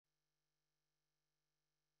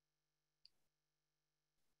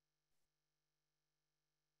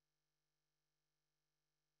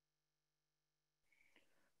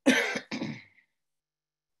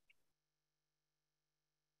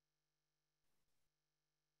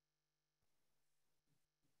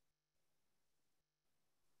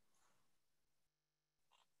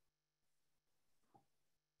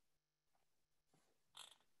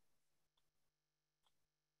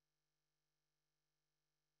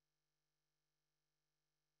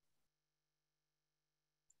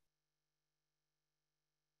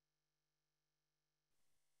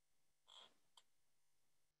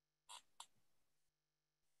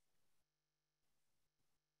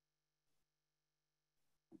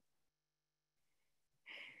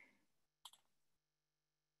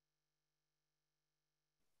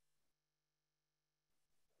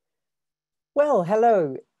Well,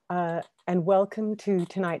 hello, and welcome to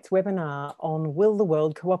tonight's webinar on Will the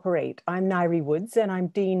World Cooperate? I'm Ngaire Woods, and I'm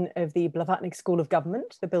Dean of the Blavatnik School of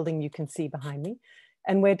Government, the building you can see behind me.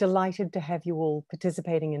 And we're delighted to have you all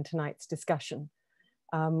participating in tonight's discussion.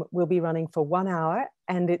 We'll be running for 1 hour,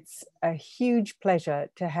 and it's a huge pleasure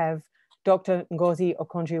to have Dr. Ngozi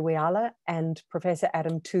Okonjo-Iweala and Professor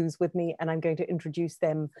Adam Tooze with me, and I'm going to introduce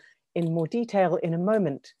them in more detail in a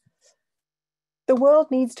moment. The world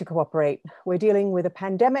needs to cooperate. We're dealing with a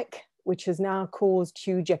pandemic, which has now caused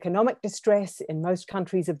huge economic distress in most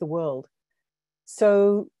countries of the world.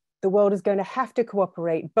 So the world is going to have to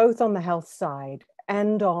cooperate both on the health side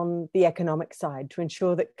and on the economic side to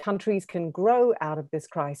ensure that countries can grow out of this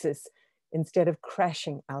crisis instead of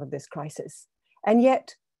crashing out of this crisis. And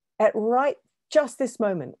yet, at just this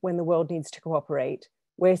moment when the world needs to cooperate,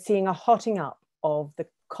 we're seeing a hotting up of the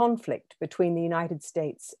conflict between the United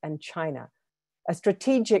States and China. A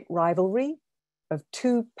strategic rivalry of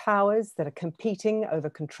two powers that are competing over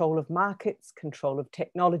control of markets, control of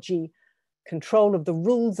technology, control of the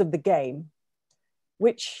rules of the game,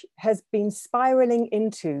 which has been spiraling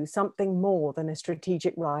into something more than a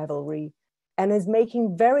strategic rivalry and is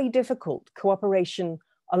making very difficult cooperation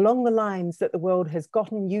along the lines that the world has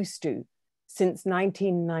gotten used to since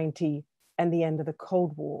 1990 and the end of the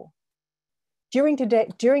Cold War. During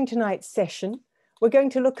tonight's session, we're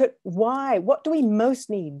going to look at what do we most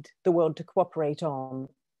need the world to cooperate on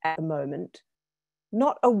at the moment?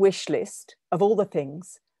 Not a wish list of all the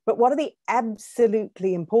things, but what are the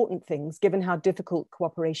absolutely important things given how difficult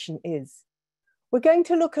cooperation is? We're going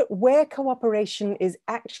to look at where cooperation is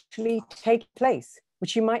actually taking place,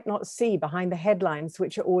 which you might not see behind the headlines,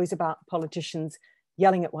 which are always about politicians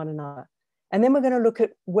yelling at one another. And then we're going to look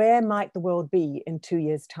at where might the world be in 2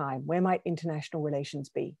 years' time? Where might international relations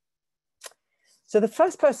be? So the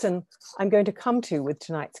first person I'm going to come to with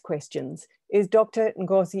tonight's questions is Dr.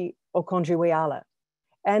 Ngozi Okonjo-Iweala.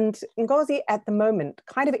 And Ngozi at the moment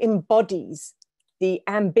kind of embodies the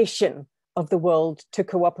ambition of the world to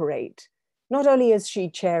cooperate. Not only is she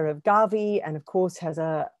chair of Gavi and of course has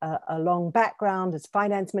a long background as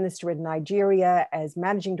finance minister in Nigeria, as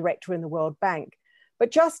managing director in the World Bank,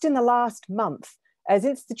 but just in the last month, as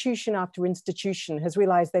institution after institution has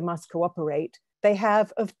realized they must cooperate, they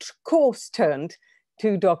have, of course, turned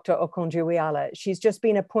to Dr. Okonjo-Iweala. She's just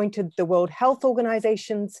been appointed the World Health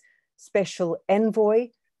Organization's special envoy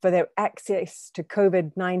for their access to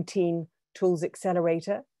COVID-19 tools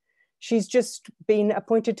accelerator. She's just been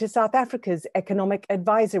appointed to South Africa's Economic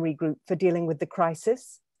Advisory Group for dealing with the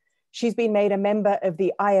crisis. She's been made a member of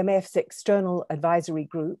the IMF's External Advisory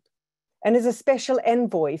Group and is a special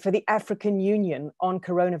envoy for the African Union on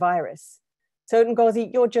coronavirus. So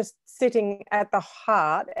Ngozi, you're just sitting at the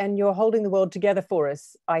heart and you're holding the world together for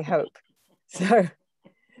us, I hope.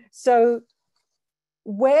 So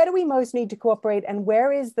where do we most need to cooperate and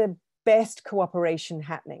where is the best cooperation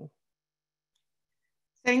happening?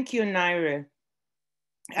 Thank you, Ngaire.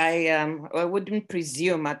 I wouldn't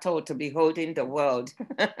presume at all to be holding the world.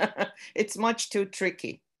 It's much too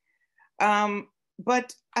tricky.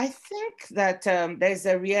 But I think that there's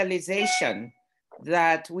a realization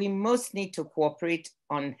that we most need to cooperate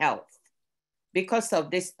on health because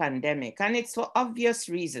of this pandemic. And it's for obvious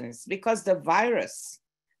reasons, because the virus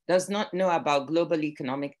does not know about global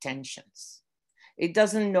economic tensions. It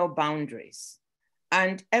doesn't know boundaries.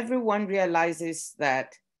 And everyone realizes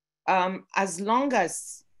that as long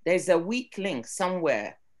as there's a weak link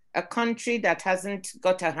somewhere, a country that hasn't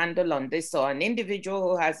got a handle on this or an individual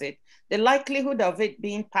who has it, the likelihood of it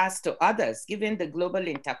being passed to others, given the global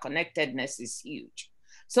interconnectedness, is huge.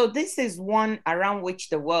 So this is one around which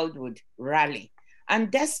the world would rally.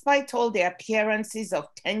 And despite all the appearances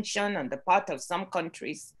of tension on the part of some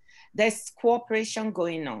countries, there's cooperation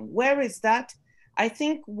going on. Where is that? I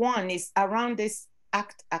think one is around this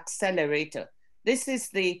ACT accelerator. This is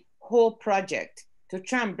the whole project to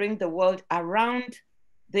try and bring the world around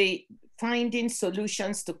the finding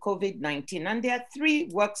solutions to COVID-19. And there are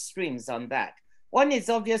 3 work streams on that. One is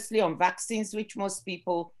obviously on vaccines, which most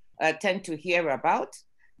people tend to hear about.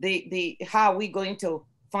 How are we going to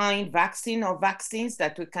find vaccine or vaccines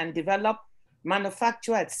that we can develop,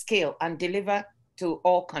 manufacture at scale and deliver to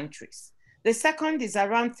all countries. The second is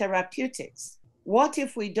around therapeutics. What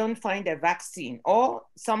if we don't find a vaccine or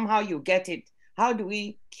somehow you get it? How do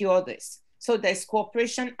we cure this? So there's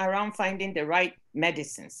cooperation around finding the right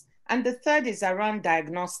medicines. And the third is around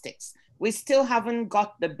diagnostics. We still haven't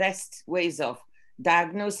got the best ways of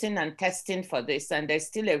diagnosing and testing for this, and there's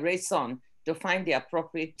still a race on to find the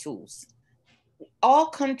appropriate tools. All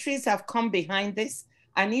countries have come behind this,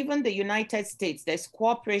 and even the United States, there's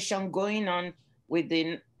cooperation going on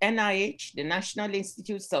within NIH, the National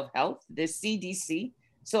Institutes of Health, the CDC.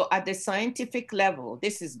 So at the scientific level,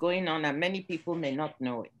 this is going on and many people may not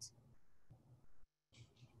know it.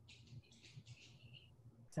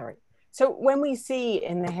 Sorry. So when we see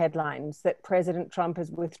in the headlines that President Trump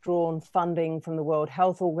has withdrawn funding from the World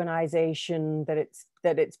Health Organization, that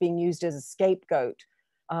it's being used as a scapegoat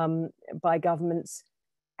by governments,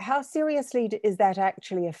 how seriously is that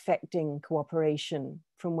actually affecting cooperation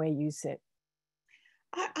from where you sit?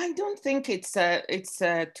 I don't think it's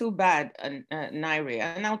too bad, Ngaire,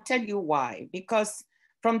 and I'll tell you why. Because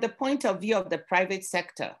from the point of view of the private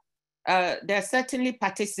sector, they're certainly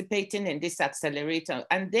participating in this accelerator,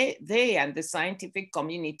 and they and the scientific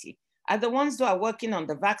community are the ones who are working on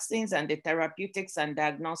the vaccines and the therapeutics and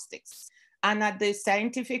diagnostics. And at the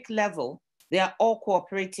scientific level, they are all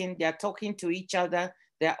cooperating, they're talking to each other,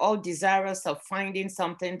 they're all desirous of finding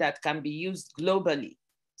something that can be used globally.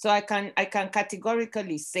 So I can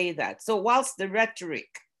categorically say that. So whilst the rhetoric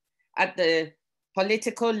at the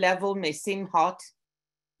political level may seem hot,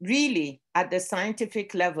 really at the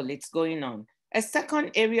scientific level, it's going on. A second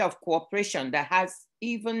area of cooperation that has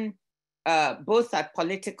even both at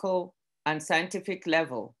political and scientific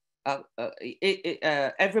level,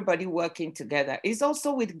 everybody working together is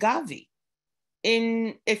also with Gavi.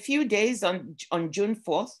 In a few days on June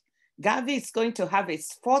 4th, Gavi is going to have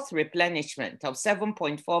its fourth replenishment of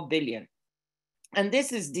 7.4 billion. And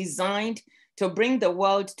this is designed to bring the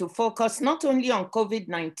world to focus not only on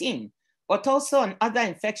COVID-19, but also on other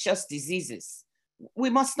infectious diseases. We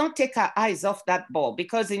must not take our eyes off that ball,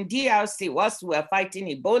 because in DRC, whilst we were fighting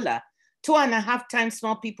Ebola, 2.5 times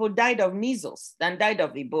more people died of measles than died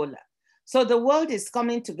of Ebola. So the world is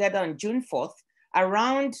coming together on June 4th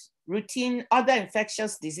around routine other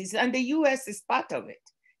infectious diseases, and the US is part of it.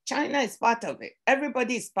 China is part of it.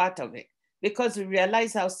 Everybody is part of it, because we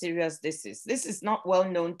realize how serious this is. This is not well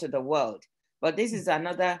known to the world, but this is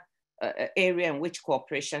another area in which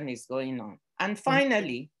cooperation is going on. And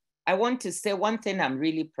finally, I want to say one thing I'm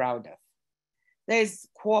really proud of. There's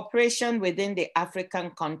cooperation within the African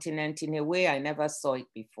continent in a way I never saw it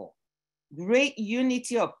before. Great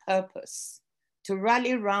unity of purpose to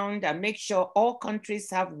rally around and make sure all countries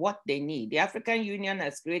have what they need. The African Union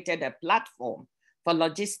has created a platform for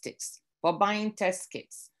logistics, for buying test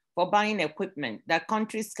kits, for buying equipment that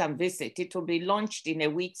countries can visit. It will be launched in a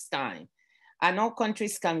week's time. And all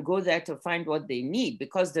countries can go there to find what they need,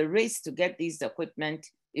 because the race to get these equipment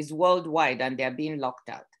is worldwide and they're being locked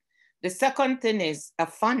out. The second thing is a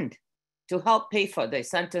fund to help pay for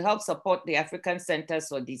this and to help support the African Centers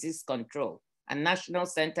for Disease Control and National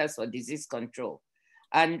Centers for Disease Control.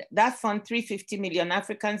 And that fund, 350 million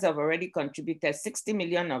Africans have already contributed 60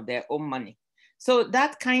 million of their own money. So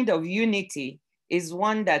that kind of unity is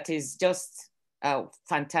one that is just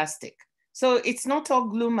fantastic. So it's not all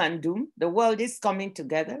gloom and doom. The world is coming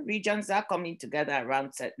together. Regions are coming together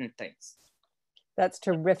around certain things. That's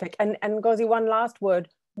terrific. And Ngozi, one last word.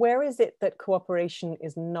 Where is it that cooperation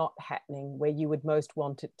is not happening where you would most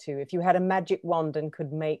want it to? If you had a magic wand and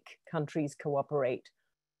could make countries cooperate,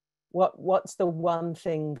 what's the one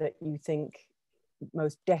thing that you think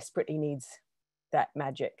most desperately needs that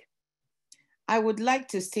magic? I would like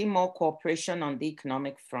to see more cooperation on the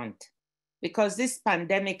economic front, because this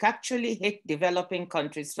pandemic actually hit developing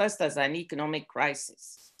countries first as an economic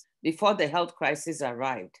crisis before the health crisis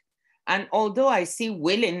arrived. And although I see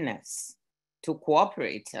willingness to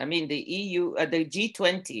cooperate, I mean, the EU, the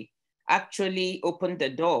G20 actually opened the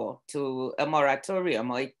door to a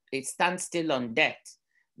moratorium or a standstill on debt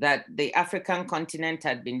that the African continent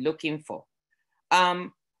had been looking for.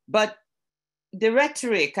 But the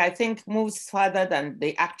rhetoric, I think, moves further than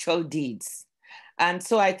the actual deeds. And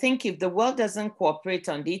so I think if the world doesn't cooperate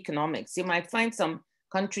on the economics, you might find some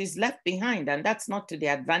countries left behind, and that's not to the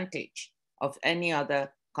advantage of any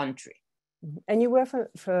other country. And you were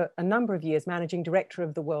for a number of years managing director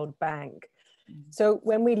of the World Bank. So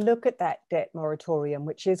when we look at that debt moratorium,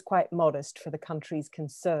 which is quite modest for the countries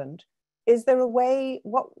concerned, is there a way,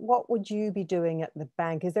 what would you be doing at the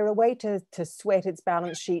bank? Is there a way to sweat its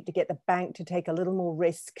balance sheet, to get the bank to take a little more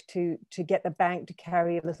risk, to get the bank to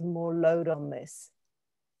carry a little more load on this?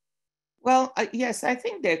 Well, yes, I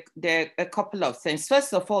think there are a couple of things.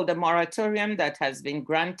 First of all, the moratorium that has been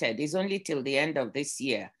granted is only till the end of this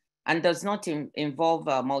year and does not involve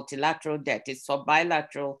multilateral debt. It's for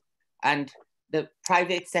bilateral, and the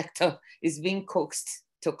private sector is being coaxed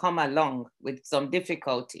to come along with some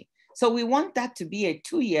difficulty. So we want that to be a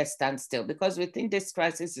 2-year standstill, because we think this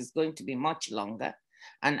crisis is going to be much longer,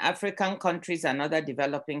 and African countries and other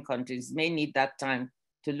developing countries may need that time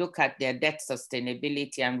to look at their debt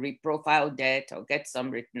sustainability and reprofile debt or get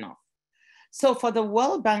some written off. So for the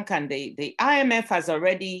World Bank and the IMF has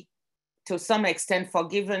already, to some extent,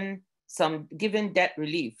 given debt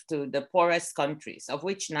relief to the poorest countries, of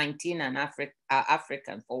which 19 are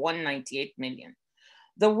African, for 198 million.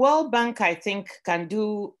 The World Bank, I think, can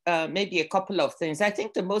do maybe a couple of things. I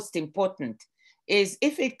think the most important is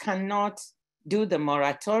if it cannot do the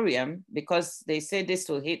moratorium, because they say this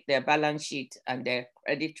will hit their balance sheet and their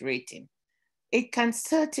credit rating, it can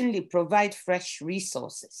certainly provide fresh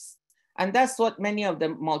resources. And that's what many of the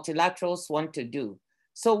multilaterals want to do.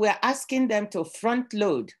 So we're asking them to front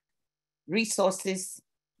load resources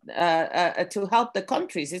to help the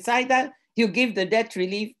countries. It's either you give the debt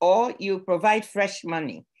relief or you provide fresh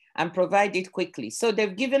money and provide it quickly. So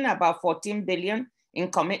they've given about 14 billion in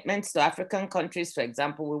commitments to African countries, for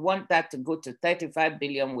example. We want that to go to 35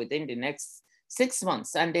 billion within the next 6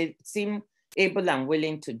 months. And they seem able and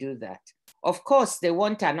willing to do that. Of course, they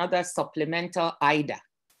want another supplemental IDA,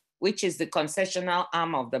 which is the concessional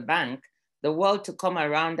arm of the bank, the world to come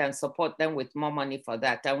around and support them with more money for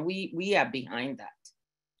that. And we are behind that.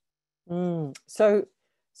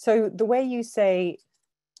 So the way you say,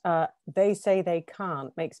 they say they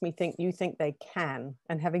can't, makes me think you think they can.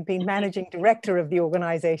 And having been managing director of the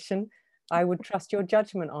organization, I would trust your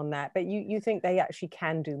judgment on that. But you think they actually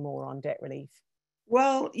can do more on debt relief?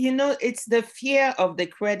 Well, you know, it's the fear of the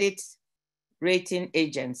credit rating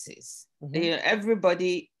agencies. You know,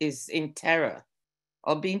 everybody is in terror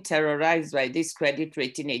or being terrorized by these credit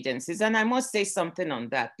rating agencies. And I must say something on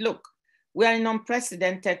that. Look, we are in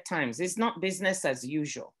unprecedented times. It's not business as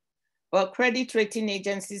usual. But credit rating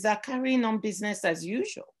agencies are carrying on business as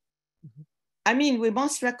usual. I mean, we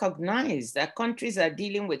must recognize that countries are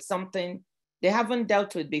dealing with something they haven't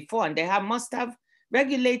dealt with before, and they must have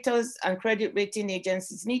regulators and credit rating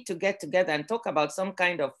agencies need to get together and talk about some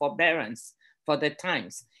kind of forbearance for the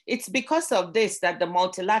times. It's because of this that the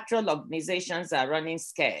multilateral organizations are running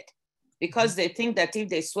scared, because they think that if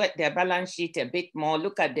they sweat their balance sheet a bit more,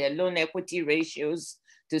 look at their loan equity ratios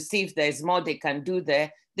to see if there's more they can do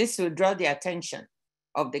there, this will draw the attention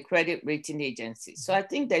of the credit rating agencies. So I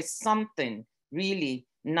think there's something really,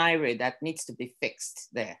 Ngaire, that needs to be fixed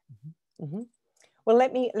there. Well,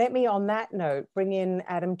 let me on that note bring in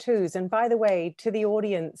Adam Tooze. And by the way, to the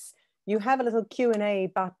audience, you have a little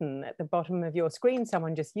Q&A button at the bottom of your screen.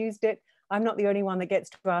 Someone just used it. I'm not the only one that gets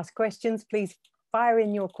to ask questions. Please fire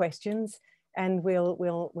in your questions and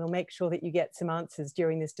we'll make sure that you get some answers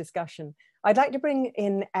during this discussion. I'd like to bring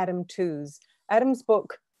in Adam Tooze. Adam's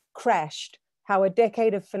book, Crashed, How a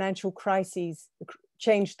Decade of Financial Crises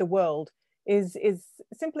Changed the World, is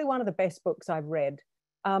simply one of the best books I've read.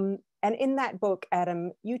 And in that book,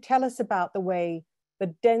 Adam, you tell us about the way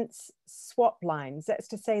the dense swap lines, that's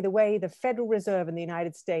to say the way the Federal Reserve in the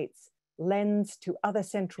United States lends to other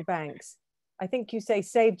central banks, I think you say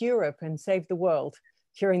saved Europe and saved the world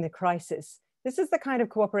during the crisis. This is the kind of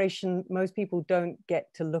cooperation most people don't get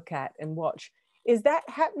to look at and watch. Is that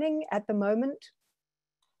happening at the moment?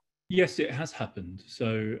 Yes, it has happened.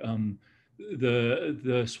 So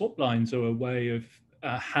the swap lines are a way of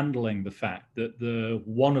handling the fact that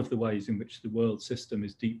one of the ways in which the world system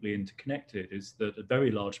is deeply interconnected is that a very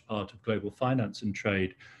large part of global finance and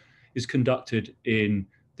trade is conducted in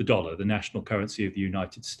the dollar, the national currency of the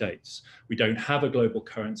United States. We don't have a global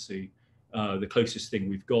currency. The closest thing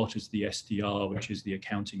we've got is the SDR, which is the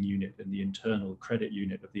accounting unit and the internal credit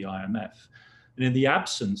unit of the IMF. And in the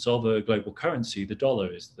absence of a global currency, the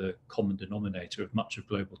dollar is the common denominator of much of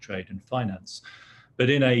global trade and finance. But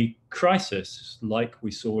in a crisis like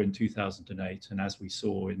we saw in 2008 and as we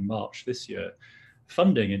saw in March this year,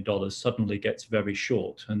 funding in dollars suddenly gets very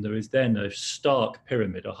short. And there is then a stark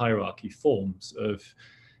pyramid, a hierarchy forms of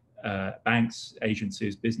banks,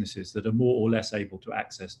 agencies, businesses that are more or less able to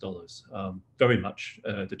access dollars, very much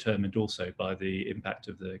determined also by the impact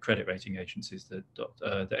of the credit rating agencies that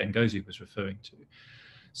Ngozi was referring to.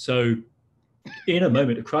 So in a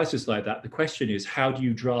moment of crisis like that, the question is, how do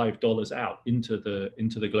you drive dollars out into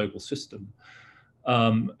the global system?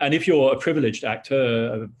 And if you're a privileged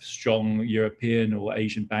actor, a strong European or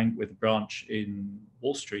Asian bank with a branch in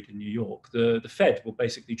Wall Street in New York, the Fed will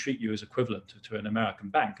basically treat you as equivalent to an American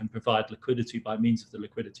bank and provide liquidity by means of the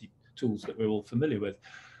liquidity tools that we're all familiar with.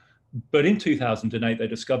 But in 2008, they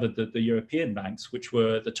discovered that the European banks, which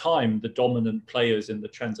were at the time the dominant players in the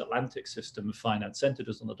transatlantic system of finance centered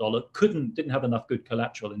on the dollar, didn't have enough good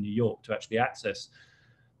collateral in New York to actually access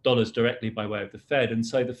dollars directly by way of the Fed. And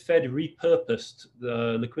so the Fed repurposed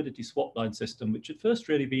the liquidity swap line system, which had first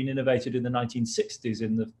really been innovated in the 1960s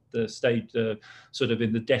in the state, sort of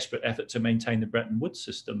in the desperate effort to maintain the Bretton Woods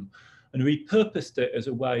system, and repurposed it as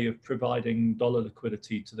a way of providing dollar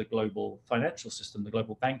liquidity to the global financial system, the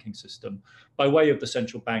global banking system, by way of the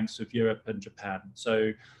central banks of Europe and Japan.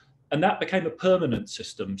 And that became a permanent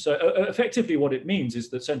system. So effectively what it means is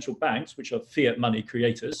that central banks, which are fiat money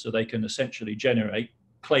creators, so they can essentially generate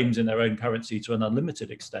claims in their own currency to an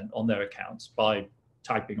unlimited extent on their accounts by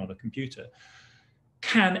typing on a computer,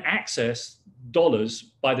 can access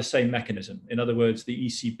dollars by the same mechanism. In other words, the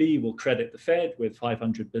ECB will credit the Fed with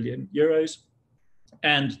 500 billion euros,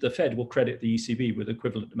 and the Fed will credit the ECB with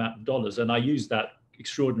equivalent amount of dollars. And I use that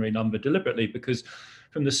extraordinary number deliberately because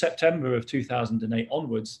from the September of 2008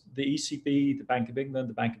 onwards, the ECB, the Bank of England,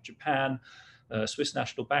 the Bank of Japan, Swiss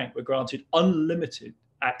National Bank were granted unlimited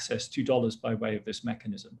access to dollars by way of this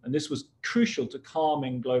mechanism. And this was crucial to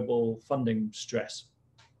calming global funding stress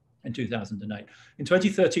in 2008. In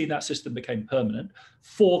 2013, that system became permanent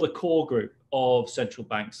for the core group of central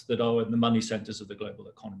banks that are in the money centers of the global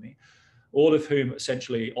economy, all of whom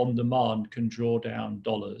essentially on demand can draw down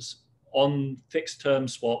dollars on fixed term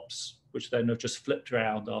swaps, which then have just flipped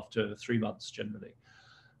around after 3 months generally.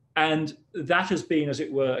 And that has been, as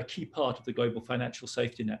it were, a key part of the global financial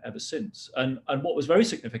safety net ever since. And what was very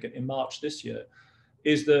significant in March this year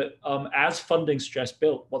is that as funding stress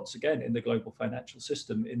built once again in the global financial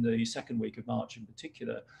system in the second week of March in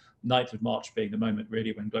particular, 9th of March being the moment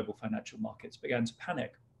really when global financial markets began to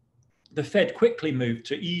panic, the Fed quickly moved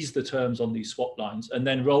to ease the terms on these swap lines and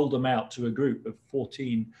then rolled them out to a group of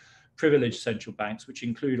 14 privileged central banks, which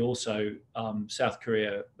include also South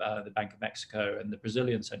Korea, the Bank of Mexico, and the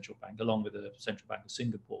Brazilian Central Bank, along with the Central Bank of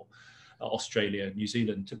Singapore, Australia, New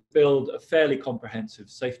Zealand, to build a fairly comprehensive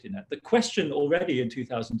safety net. The question already in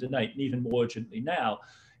 2008, and even more urgently now,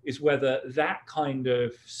 is whether that kind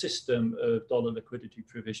of system of dollar liquidity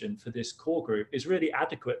provision for this core group is really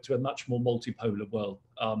adequate to a much more multipolar world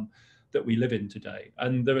that we live in today.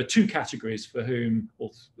 And there are two categories for whom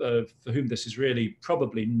this is really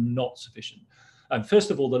probably not sufficient.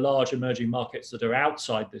 First of all, the large emerging markets that are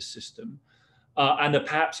outside this system and are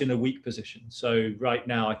perhaps in a weak position. So right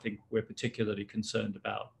now, I think we're particularly concerned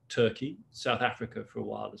about Turkey, South Africa for a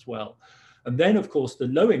while as well. And then, of course, the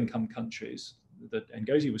low-income countries that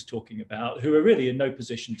Ngozi was talking about, who are really in no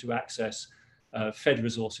position to access Fed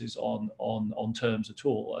resources on terms at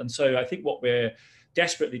all. And so I think what we're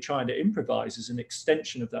desperately trying to improvise is an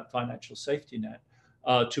extension of that financial safety net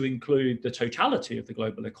to include the totality of the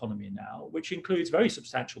global economy now, which includes very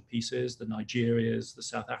substantial pieces, the Nigerias, the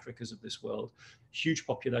South Africas of this world, huge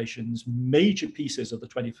populations, major pieces of the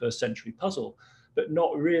 21st century puzzle, but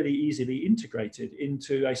not really easily integrated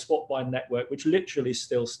into a swap line network, which literally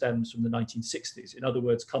still stems from the 1960s. In other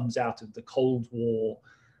words, comes out of the Cold War,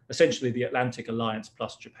 essentially the Atlantic Alliance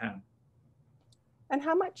plus Japan. And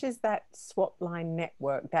how much is that swap line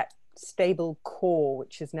network, that stable core,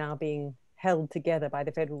 which is now being held together by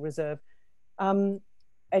the Federal Reserve, a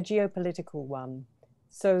geopolitical one?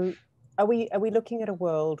 So are we looking at a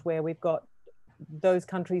world where we've got those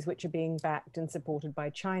countries which are being backed and supported by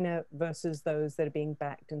China versus those that are being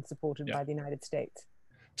backed and supported by the United States?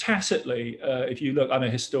 Tacitly, if you look, I'm a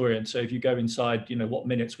historian, so if you go inside, what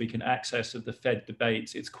minutes we can access of the Fed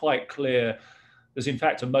debates, it's quite clear. There's in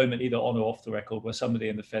fact a moment either on or off the record where somebody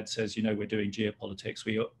in the Fed says, we're doing geopolitics,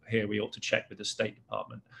 we ought to check with the State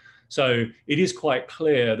Department. So it is quite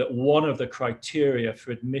clear that one of the criteria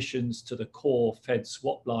for admissions to the core Fed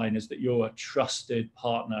swap line is that you're a trusted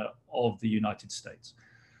partner of the United States.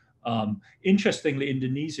 Interestingly,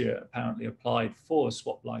 Indonesia apparently applied for a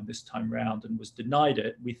swap line this time round and was denied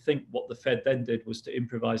it. We think what the Fed then did was to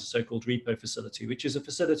improvise a so-called repo facility, which is a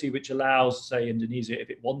facility which allows, say, Indonesia, if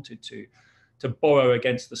it wanted to borrow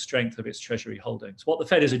against the strength of its treasury holdings. What the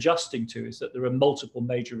Fed is adjusting to is that there are multiple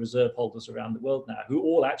major reserve holders around the world now who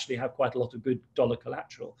all actually have quite a lot of good dollar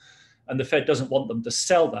collateral. And the Fed doesn't want them to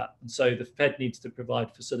sell that. And so the Fed needs to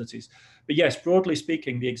provide facilities. But yes, broadly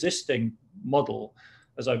speaking, the existing model,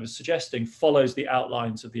 as I was suggesting, follows the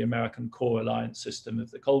outlines of the American core alliance system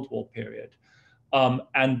of the Cold War period.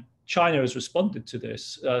 And China has responded to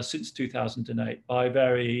this since 2008 by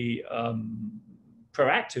very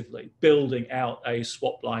proactively building out a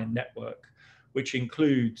swap line network, which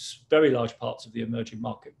includes very large parts of the emerging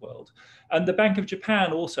market world. And the Bank of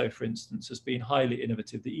Japan also, for instance, has been highly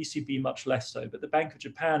innovative. The ECB much less so, but the Bank of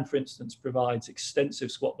Japan, for instance, provides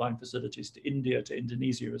extensive swap line facilities to India, to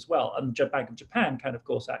Indonesia as well. And the Bank of Japan can, of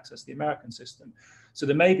course, access the American system. So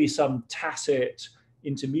there may be some tacit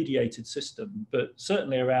intermediated system, but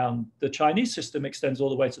certainly around the Chinese system extends all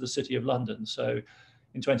the way to the City of London. So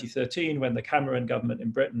in 2013, when the Cameron government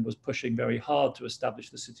in Britain was pushing very hard to establish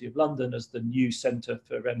the City of London as the new centre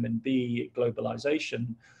for renminbi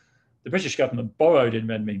globalisation, the British government borrowed in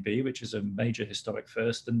renminbi, which is a major historic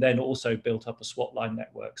first, and then also built up a swap line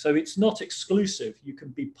network. So it's not exclusive. You can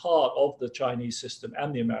be part of the Chinese system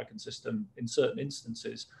and the American system in certain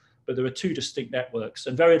instances, but there are two distinct networks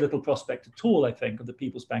and very little prospect at all, I think, of the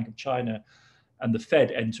People's Bank of China and the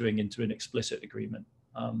Fed entering into an explicit agreement.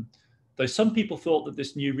 Though some people thought that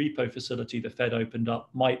this new repo facility the Fed opened up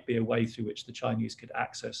might be a way through which the Chinese could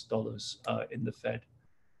access dollars in the Fed.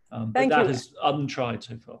 But that is untried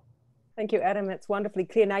so far. Thank you, Adam. It's wonderfully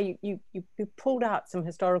clear. Now you pulled out some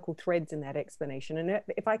historical threads in that explanation. And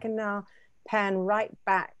if I can now pan right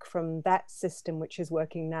back from that system, which is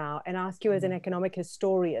working now, and ask you as an economic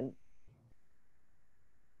historian,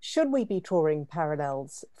 should we be drawing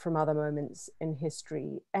parallels from other moments in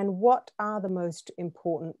history? And what are the most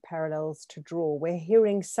important parallels to draw? We're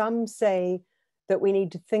hearing some say that we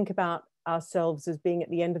need to think about ourselves as being at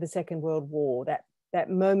the end of the Second World War, that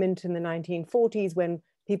moment in the 1940s when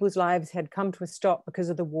people's lives had come to a stop because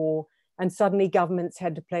of the war, and suddenly governments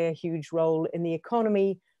had to play a huge role in the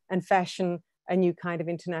economy and fashion a new kind of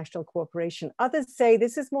international cooperation. Others say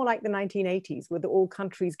this is more like the 1980s, with all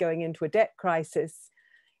countries going into a debt crisis,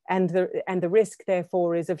 and the risk,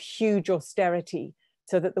 therefore, is of huge austerity,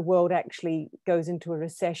 so that the world actually goes into a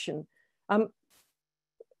recession.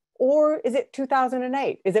 Or is it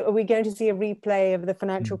 2008? Are we going to see a replay of the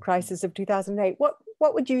financial crisis of 2008?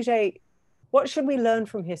 What would you say? What should we learn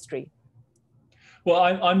from history? Well,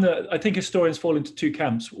 I think historians fall into two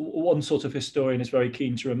camps. One sort of historian is very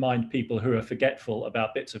keen to remind people who are forgetful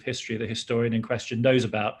about bits of history the historian in question knows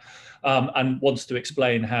about, and wants to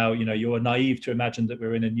explain how you are naive to imagine that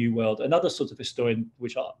we're in a new world. Another sort of historian,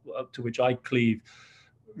 to which I cleave,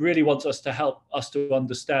 really wants us to help us to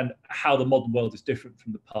understand how the modern world is different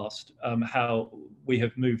from the past, how we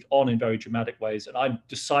have moved on in very dramatic ways, and I'm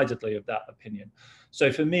decidedly of that opinion. So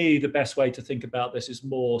for me, the best way to think about this is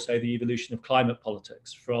more, say, the evolution of climate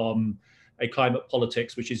politics, from a climate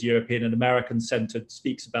politics which is European and American centered,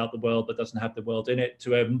 speaks about the world but doesn't have the world in it,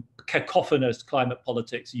 to a cacophonous climate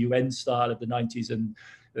politics, UN style of the 90s and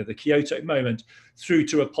the Kyoto moment, through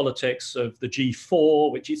to a politics of the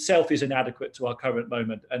G4, which itself is inadequate to our current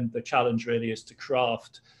moment. And the challenge really is to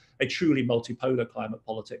craft a truly multipolar climate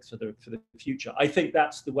politics for the future. I think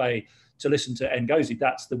that's the way to listen to Ngozi.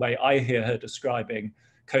 That's the way I hear her describing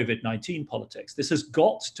COVID-19 politics. This has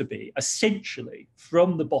got to be essentially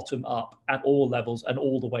from the bottom up at all levels and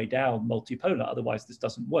all the way down multipolar. Otherwise, this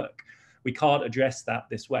doesn't work. We can't address that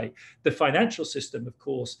this way. The financial system, of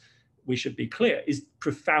course, we should be clear, is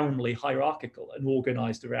profoundly hierarchical and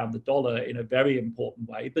organized around the dollar in a very important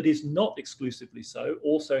way, but is not exclusively so,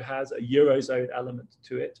 also has a Eurozone element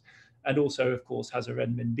to it, and also, of course, has a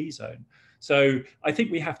renminbi zone. So I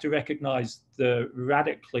think we have to recognize the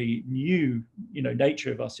radically new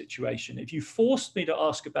nature of our situation. If you forced me to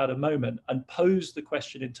ask about a moment and pose the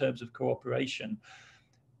question in terms of cooperation,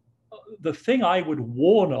 the thing I would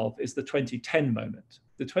warn of is the 2010 moment.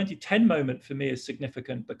 The 2010 moment for me is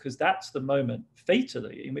significant because that's the moment,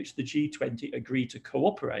 fatally, in which the G20 agreed to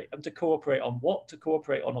cooperate. And to cooperate on what? To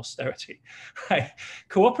cooperate on austerity. Right?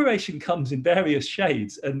 Cooperation comes in various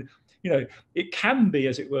shades. And it can be,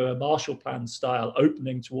 as it were, a Marshall Plan style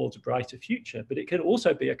opening towards a brighter future, but it can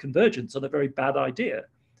also be a convergence on a very bad idea.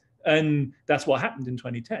 And that's what happened in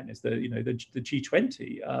 2010. Is the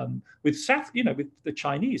G20 with the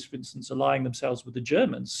Chinese, for instance, allying themselves with the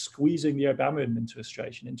Germans, squeezing the Obama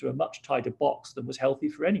administration into a much tighter box than was healthy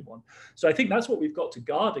for anyone. So I think that's what we've got to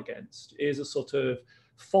guard against, is a sort of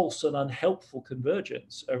false and unhelpful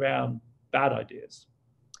convergence around bad ideas.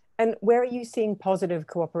 And where are you seeing positive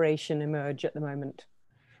cooperation emerge at the moment?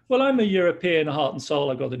 Well, I'm a European heart and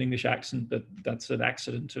soul. I've got an English accent, but that's an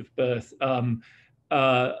accident of birth.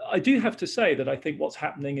 I do have to say that I think what's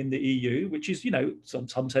happening in the EU, which is, in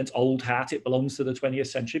some sense, old hat, it belongs to the 20th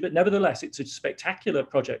century, but nevertheless, it's a spectacular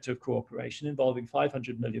project of cooperation involving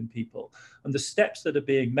 500 million people. And the steps that are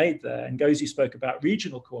being made there, and Ngozi spoke about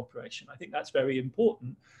regional cooperation, I think that's very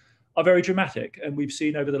important, are very dramatic. And we've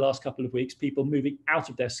seen over the last couple of weeks, people moving out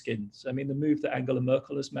of their skins. I mean, the move that Angela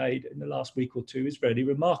Merkel has made in the last week or two is really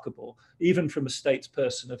remarkable, even from a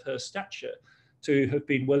statesperson of her stature, to have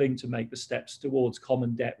been willing to make the steps towards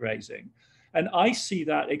common debt raising. And I see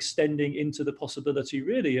that extending into the possibility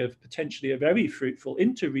really of potentially a very fruitful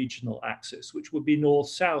interregional axis, which would be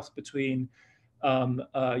north-south between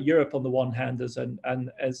Europe on the one hand, and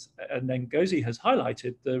then Ngozi has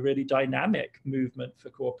highlighted the really dynamic movement for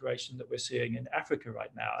cooperation that we're seeing in Africa right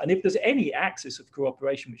now. And if there's any axis of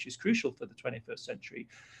cooperation which is crucial for the 21st century,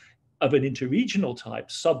 of an interregional type,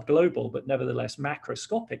 sub-global, but nevertheless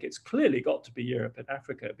macroscopic, it's clearly got to be Europe and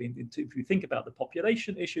Africa. I mean, if you think about the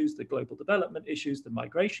population issues, the global development issues, the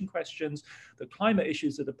migration questions, the climate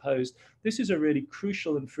issues that are posed, this is a really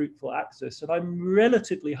crucial and fruitful axis. And I'm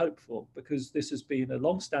relatively hopeful, because this has been a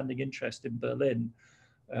long-standing interest in Berlin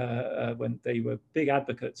when they were big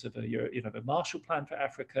advocates of a Marshall Plan for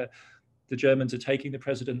Africa. The Germans are taking the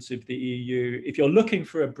presidency of the EU. If you're looking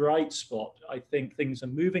for a bright spot, I think things are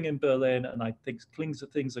moving in Berlin, and I think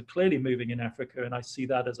things are clearly moving in Africa, and I see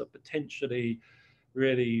that as a potentially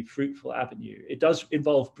really fruitful avenue. It does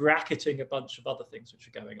involve bracketing a bunch of other things which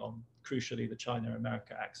are going on, crucially the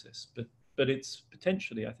China-America axis, but it's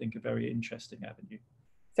potentially, I think, a very interesting avenue.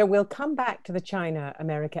 So we'll come back to the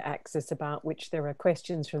China-America axis, about which there are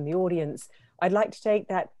questions from the audience. I'd like to take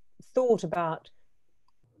that thought about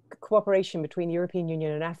cooperation between the European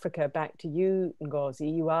Union and Africa back to you,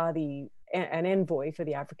 Ngozi. You are an envoy for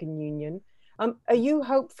the African Union. Are you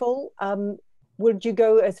hopeful? Would you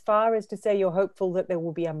go as far as to say you're hopeful that there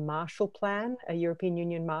will be a Marshall Plan, a European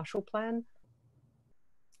Union Marshall Plan?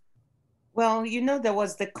 Well, there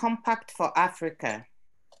was the Compact for Africa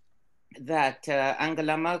that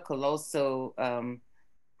Angela Merkel also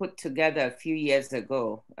put together a few years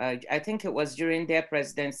ago. I think it was during their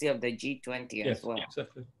presidency of the G20 as well.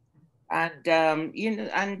 Exactly.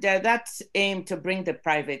 And that's aimed to bring the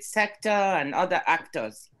private sector and other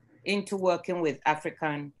actors into working with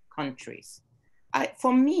African countries.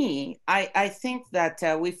 For me, I think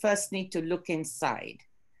that we first need to look inside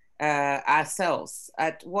ourselves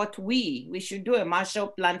at what we should do a Marshall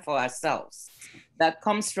Plan for ourselves that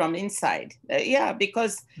comes from inside.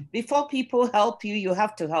 Because before people help you, you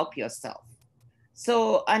have to help yourself.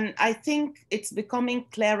 So, and I think it's becoming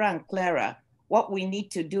clearer and clearer what we need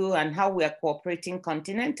to do and how we are cooperating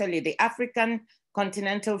continentally. The African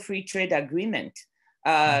Continental Free Trade Agreement,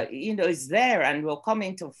 is there and will come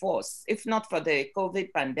into force. If not for the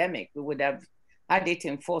COVID pandemic, we would have had it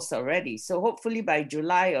in force already. So hopefully by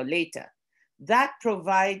July or later, that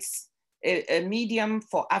provides a medium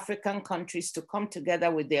for African countries to come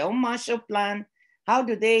together with their own Marshall Plan. How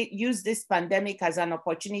do they use this pandemic as an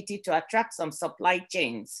opportunity to attract some supply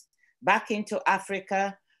chains back into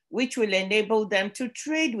Africa, which will enable them to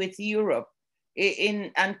trade with Europe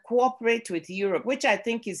and cooperate with Europe, which I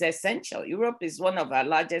think is essential. Europe is one of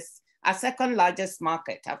our second largest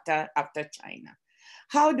market after China.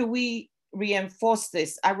 How do we reinforce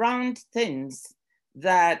this around things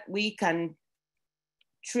that we can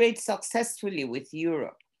trade successfully with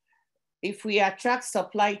Europe? If we attract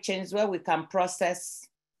supply chains where we can process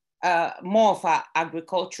more of our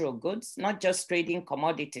agricultural goods, not just trading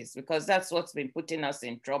commodities, because that's what's been putting us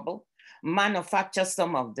in trouble. Manufacture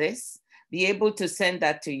some of this, be able to send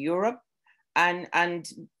that to Europe, and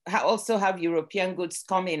also have European goods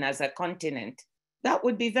come in as a continent. That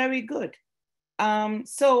would be very good.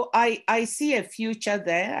 So I see a future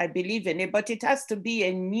there. I believe in it, but it has to be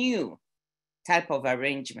a new type of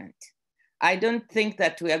arrangement. I don't think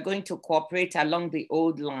that we are going to cooperate along the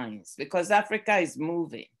old lines, because Africa is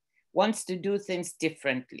moving, wants to do things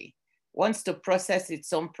differently, wants to process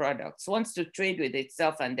its own products, wants to trade with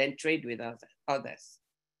itself and then trade with others.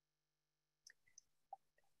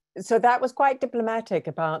 So that was quite diplomatic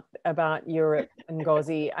about Europe,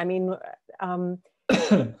 Ngozi. I mean,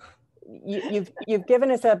 you've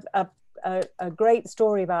given us a great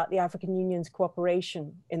story about the African Union's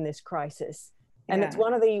cooperation in this crisis. And it's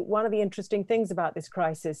one of the interesting things about this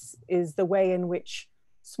crisis is the way in which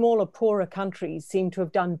smaller, poorer countries seem to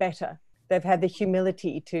have done better. They've had the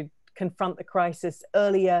humility to confront the crisis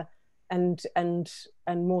earlier and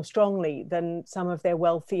more strongly than some of their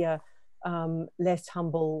wealthier, less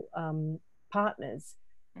humble partners.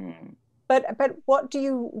 Mm. But what do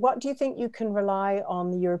you think you can rely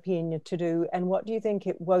on the European Union to do, and what do you think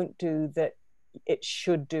it won't do that it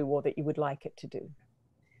should do or that you would like it to do?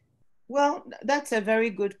 Well, that's a very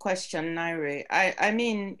good question, Ngaire. I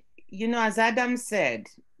mean, as Adam said,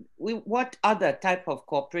 what other type of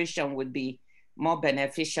cooperation would be more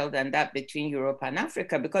beneficial than that between Europe and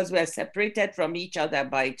Africa? Because we are separated from each other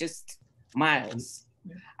by just miles.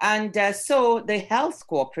 Yeah. And so the health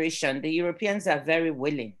cooperation, the Europeans are very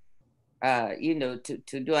willing, to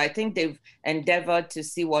do. I think they've endeavored to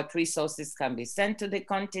see what resources can be sent to the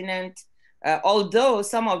continent, although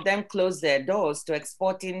some of them close their doors to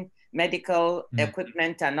exporting medical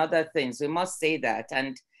equipment and other things. We must say that.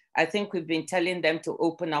 And I think we've been telling them to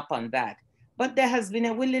open up on that. But there has been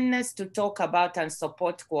a willingness to talk about and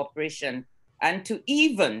support cooperation, and to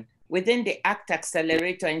even within the ACT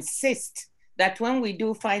Accelerator insist that when we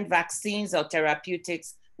do find vaccines or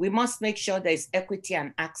therapeutics, we must make sure there's equity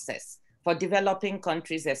and access for developing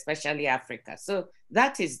countries, especially Africa. So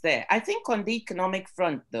that is there. I think on the economic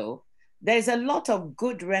front, though, there's a lot of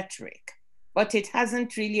good rhetoric, but it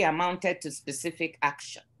hasn't really amounted to specific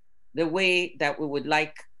action the way that we would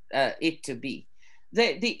like it to be.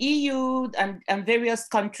 The EU and various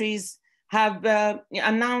countries have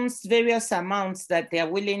announced various amounts that they are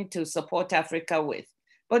willing to support Africa with,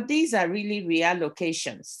 but these are really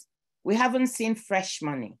reallocations. We haven't seen fresh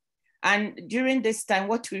money. And during this time,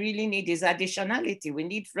 what we really need is additionality. We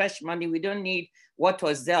need fresh money. We don't need what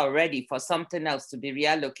was there already for something else to be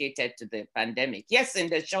reallocated to the pandemic. Yes, in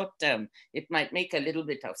the short term, it might make a little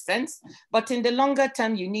bit of sense, but in the longer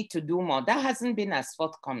term, you need to do more. That hasn't been as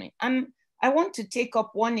forthcoming. And I want to take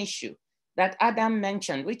up one issue that Adam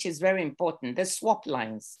mentioned, which is very important, the swap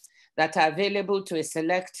lines that are available to a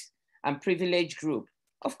select and privileged group.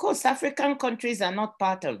 Of course, African countries are not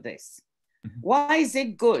part of this. Why is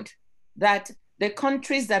it good that the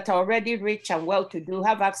countries that are already rich and well-to-do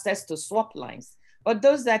have access to swap lines, but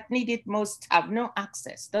those that need it most have no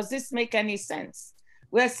access? Does this make any sense?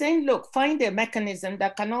 We're saying, look, find a mechanism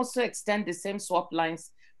that can also extend the same swap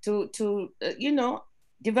lines to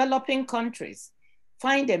developing countries.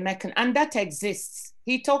 Find a mechanism, and that exists.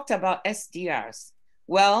 He talked about SDRs.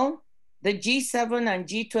 Well, the G7 and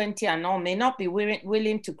G20 and all may not be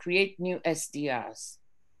willing to create new SDRs,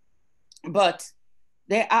 but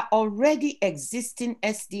there are already existing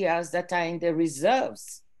SDRs that are in the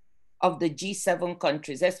reserves of the G7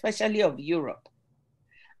 countries, especially of Europe.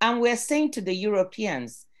 And we're saying to the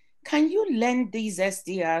Europeans, can you lend these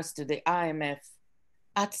SDRs to the IMF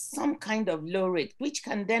at some kind of low rate, which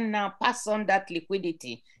can then now pass on that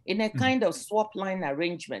liquidity in a kind of swap line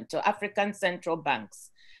arrangement to African central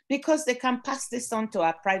banks, because they can pass this on to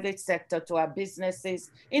our private sector, to our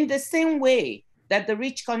businesses, in the same way that the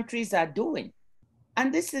rich countries are doing.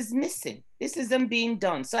 And this is missing. This isn't being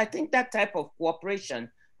done. So I think that type of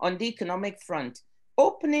cooperation on the economic front,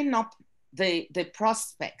 opening up the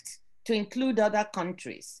prospect to include other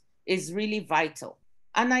countries, is really vital.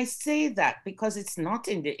 And I say that because it's not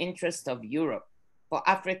in the interest of Europe for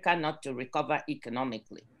Africa not to recover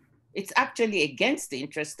economically. It's actually against the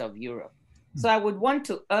interest of Europe. So I would want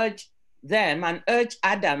to urge them and urge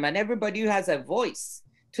Adam and everybody who has a voice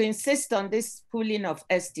to insist on this pooling of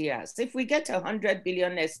SDRs. If we get 100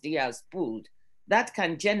 billion SDRs pooled, that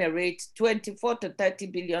can generate 24 to 30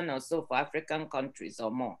 billion or so for African countries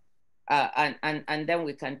or more. And then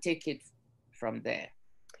we can take it from there.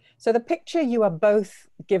 So the picture you are both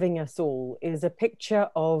giving us all is a picture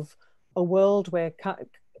of a world where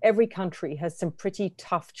every country has some pretty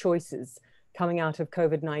tough choices coming out of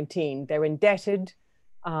COVID-19. They're indebted,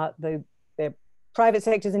 their private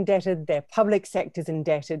sector's indebted, their public sector's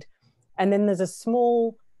indebted, and then there's a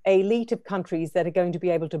small elite of countries that are going to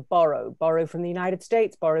be able to borrow from the United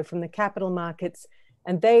States, borrow from the capital markets,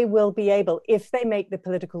 and they will be able, if they make the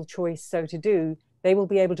political choice so to do, they will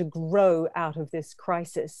be able to grow out of this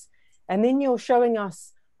crisis. And then you're showing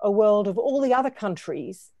us a world of all the other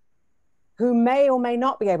countries who may or may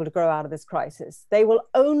not be able to grow out of this crisis. They will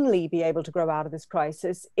only be able to grow out of this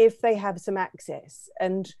crisis if they have some access.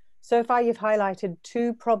 And so far you've highlighted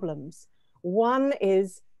two problems. One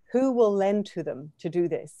is who will lend to them to do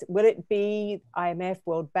this? Will it be IMF,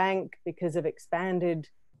 World Bank, because of expanded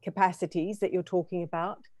capacities that you're talking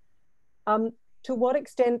about? To what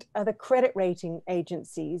extent are the credit rating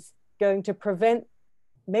agencies going to prevent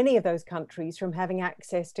many of those countries from having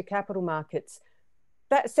access to capital markets?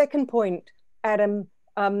 That second point, Adam,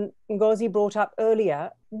 Ngozi brought up earlier,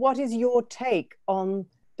 what is your take on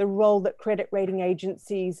the role that credit rating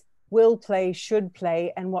agencies will play, should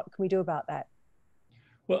play, and what can we do about that?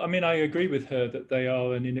 Well, I mean, I agree with her that they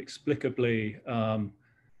are an inexplicably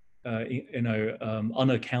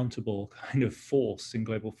unaccountable kind of force in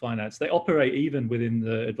global finance. They operate even within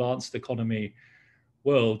the advanced economy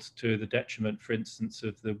world to the detriment, for instance,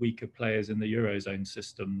 of the weaker players in the Eurozone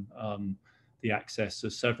system. The access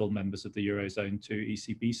of several members of the Eurozone to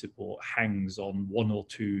ECB support hangs on one or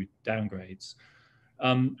two downgrades.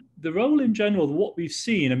 The role in general, what we've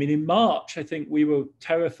seen, I mean, in March, I think we were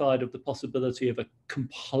terrified of the possibility of a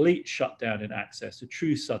complete shutdown in access, a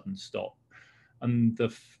true sudden stop. And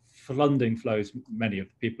the funding flows, many of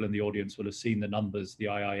the people in the audience will have seen the numbers. The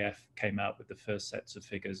IIF came out with the first sets of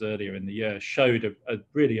figures earlier in the year, showed a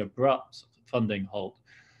really abrupt funding halt.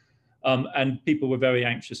 And people were very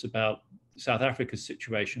anxious about South Africa's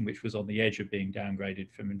situation, which was on the edge of being downgraded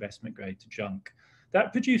from investment grade to junk.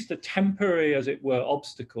 That produced a temporary, as it were,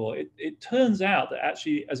 obstacle. It turns out that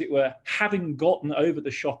actually, as it were, having gotten over the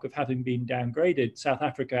shock of having been downgraded, South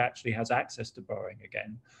Africa actually has access to borrowing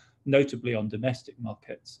again. notably on domestic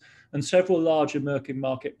markets. And several large emerging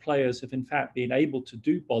market players have in fact been able to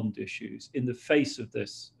do bond issues in the face of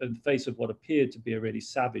this, in the face of what appeared to be a really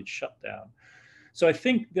savage shutdown. So I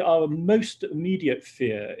think that our most immediate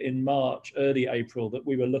fear in March, early April, that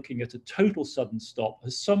we were looking at a total sudden stop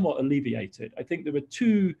has somewhat alleviated. I think there are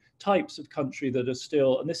two types of country that are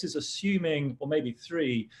still, and this is assuming, or maybe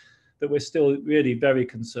three, that we're still really very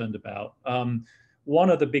concerned about.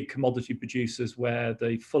 One of the big commodity producers where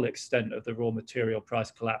the full extent of the raw material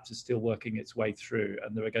price collapse is still working its way through.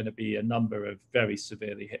 And there are going to be a number of very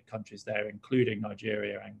severely hit countries there, including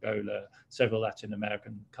Nigeria, Angola, several Latin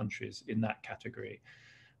American countries in that category.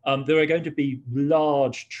 There are going to be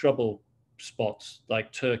large trouble spots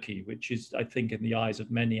like Turkey, which is, I think, in the eyes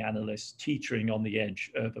of many analysts, teetering on the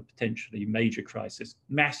edge of a potentially major crisis,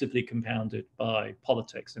 massively compounded by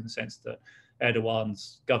politics in the sense that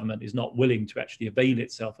Erdogan's government is not willing to actually avail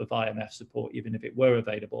itself of IMF support, even if it were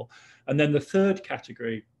available. And then the third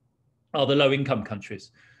category are the low-income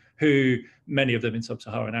countries, who, many of them in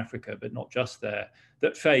sub-Saharan Africa, but not just there,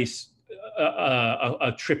 that face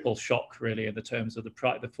a triple shock, really, in the terms of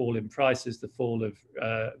the fall in prices, the fall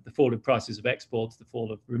in prices of exports, the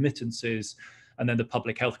fall of remittances, and then the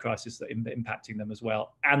public health crisis that impacting them as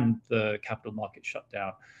well, and the capital market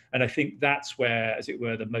shutdown. And I think that's where, as it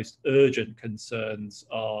were, the most urgent concerns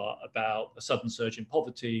are about a sudden surge in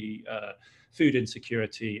poverty, food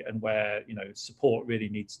insecurity, and where, you know, support really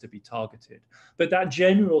needs to be targeted. But that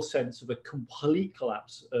general sense of a complete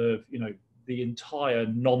collapse of, you know, the entire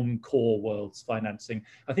non-core world's financing,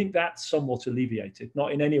 I think that's somewhat alleviated,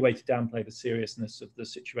 not in any way to downplay the seriousness of the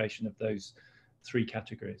situation of those three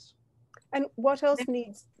categories. And what else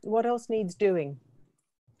needs doing?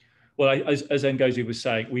 Well, as Ngozi was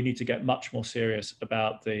saying, we need to get much more serious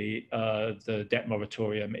about the debt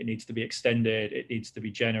moratorium. It needs to be extended. It needs to be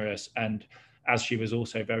generous. And as she was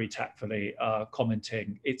also very tactfully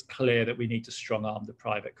commenting, it's clear that we need to strong arm the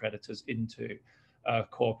private creditors into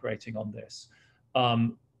cooperating on this.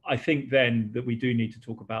 I think then that we do need to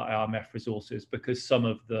talk about IMF resources, because some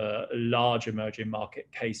of the large emerging market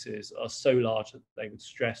cases are so large that they would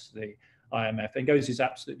stress the IMF. And Ngozi is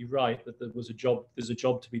absolutely right that there's a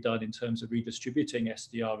job to be done in terms of redistributing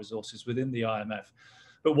SDR resources within the IMF.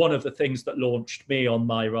 But one of the things that launched me on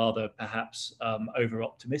my rather perhaps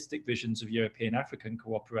over-optimistic visions of European-African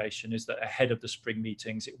cooperation is that ahead of the spring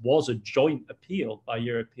meetings, it was a joint appeal by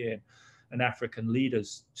European and African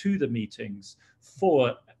leaders to the meetings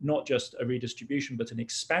for not just a redistribution, but an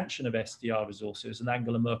expansion of SDR resources. And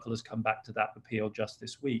Angela Merkel has come back to that appeal just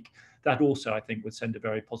this week. That also, I think, would send a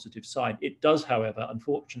very positive sign. It does, however,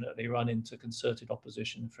 unfortunately, run into concerted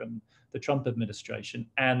opposition from the Trump administration.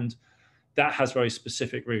 And that has very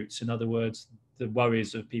specific roots. In other words, the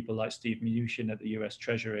worries of people like Steve Mnuchin at the US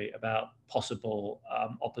Treasury about possible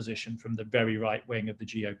opposition from the very right wing of the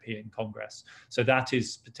GOP in Congress. So that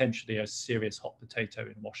is potentially a serious hot potato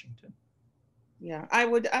in Washington. Yeah, I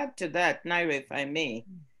would add to that, Ngaire, if I may.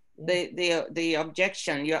 The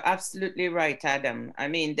objection, you're absolutely right, Adam. I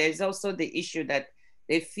mean, there's also the issue that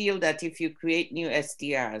they feel that if you create new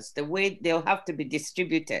SDRs, the way they'll have to be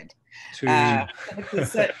distributed to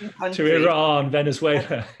certain countries, to Iran,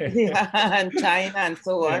 Venezuela, and China, and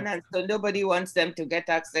so on. And so nobody wants them to get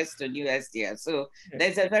access to new SDRs. So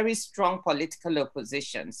there's a very strong political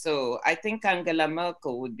opposition. So I think Angela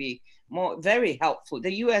Merkel would be very helpful.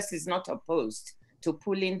 The US is not opposed to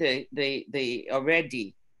pulling the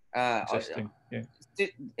already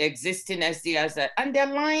existing SDRs, and they're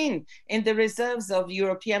lying in the reserves of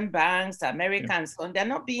European banks, Americans, and they're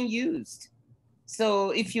not being used.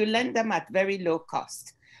 So if you lend them at very low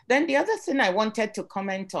cost. Then the other thing I wanted to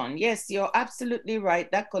comment on, yes, you're absolutely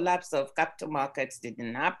right. That collapse of capital markets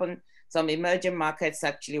didn't happen. Some emerging markets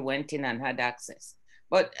actually went in and had access.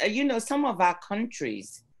 But, you know, some of our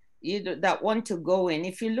countries that want to go in,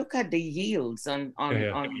 if you look at the yields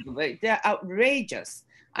they're outrageous.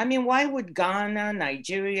 I mean, why would Ghana,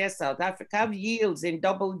 Nigeria, South Africa have yields in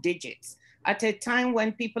double digits at a time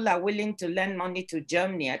when people are willing to lend money to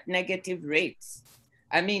Germany at negative rates?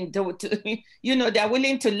 I mean, you know, they're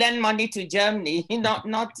willing to lend money to Germany,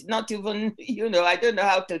 not even, you know, I don't know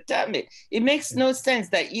how to term it. It makes no sense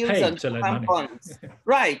that yields on bonds,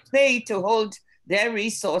 right, pay to hold their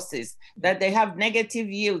resources, that they have negative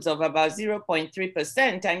yields of about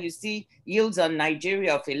 0.3%, and you see yields on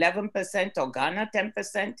Nigeria of 11% or Ghana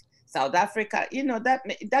 10%, South Africa, you know,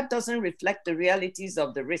 that doesn't reflect the realities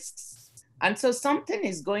of the risks. And so something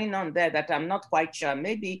is going on there that I'm not quite sure.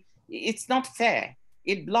 Maybe it's not fair.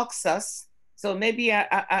 It blocks us. So maybe,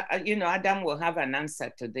 you know, Adam will have an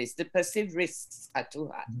answer to this. The perceived risks are too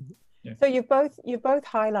high. Yeah. So you've both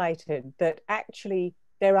highlighted that actually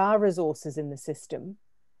there are resources in the system.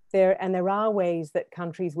 There are ways that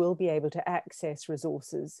countries will be able to access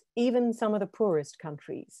resources, even some of the poorest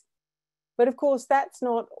countries. But of course, that's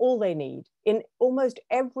not all they need. In almost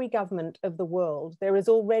every government of the world, there is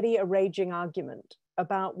already a raging argument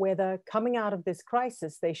about whether coming out of this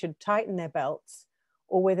crisis, they should tighten their belts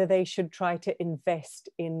or whether they should try to invest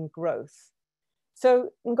in growth. So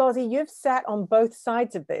Ngozi, you've sat on both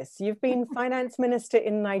sides of this. You've been finance minister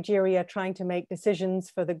in Nigeria trying to make decisions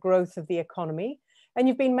for the growth of the economy, and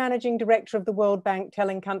you've been managing director of the World Bank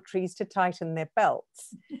telling countries to tighten their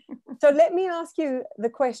belts. So let me ask you the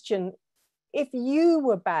question, if you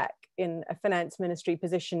were back in a finance ministry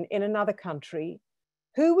position in another country,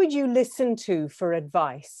 who would you listen to for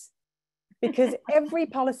advice? Because every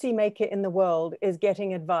policymaker in the world is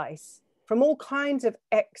getting advice from all kinds of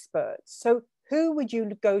experts. So who would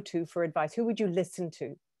you go to for advice? Who would you listen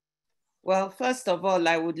to? Well, first of all,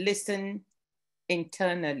 I would listen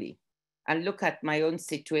internally and look at my own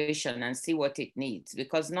situation and see what it needs,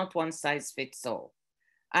 because not one size fits all.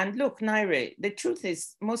 And look, Ngaire, the truth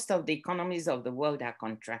is most of the economies of the world are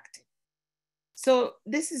contracting. So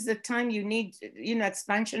this is the time you need,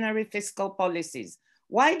 expansionary fiscal policies.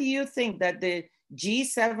 Why do you think that the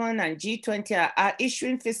G7 and G20 are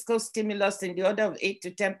issuing fiscal stimulus in the order of 8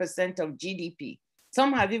 to 10% of GDP?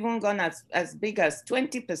 Some have even gone as big as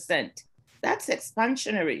 20%. That's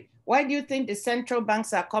expansionary. Why do you think the central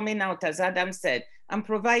banks are coming out, as Adam said, and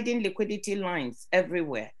providing liquidity lines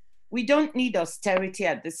everywhere? We don't need austerity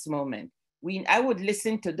at this moment. I would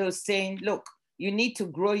listen to those saying, look, you need to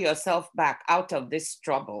grow yourself back out of this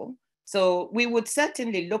trouble. So we would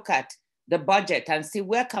certainly look at the budget and see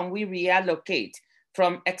where can we reallocate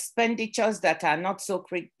from expenditures that are not so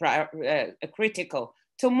critical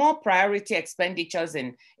to more priority expenditures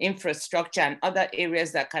in infrastructure and other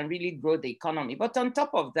areas that can really grow the economy. But on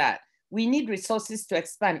top of that, we need resources to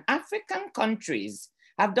expand. African countries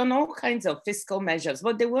have done all kinds of fiscal measures,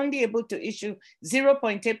 but they were only able to issue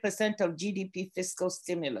 0.8% of GDP fiscal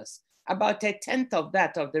stimulus, about 1/10 of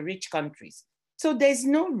that of the rich countries. So there's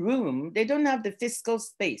no room, they don't have the fiscal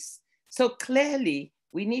space. So clearly,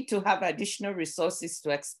 we need to have additional resources to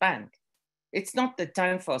expand. It's not the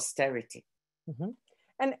time for austerity. Mm-hmm.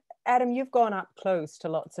 And Adam, you've gone up close to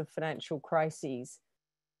lots of financial crises.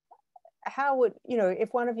 How would,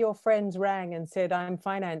 if one of your friends rang and said, I'm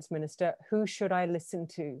finance minister, who should I listen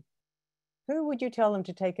to? Who would you tell them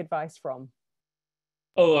to take advice from?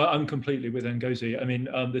 Oh, I'm completely with Ngozi. I mean,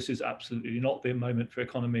 this is absolutely not the moment for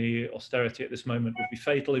economy. Austerity at this moment would be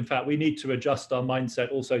fatal. In fact, we need to adjust our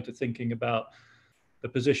mindset also to thinking about the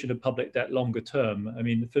position of public debt longer term. I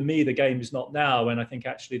mean, for me, the game is not now, and I think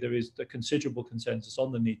actually there is a considerable consensus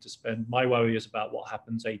on the need to spend. My worry is about what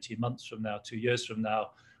happens 18 months from now, 2 years from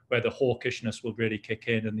now, where the hawkishness will really kick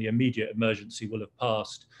in and the immediate emergency will have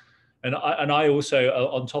passed. And I also,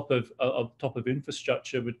 on top of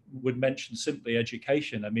infrastructure, would mention simply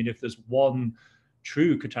education. I mean, if there's one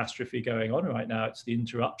true catastrophe going on right now, it's the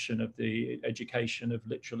interruption of the education of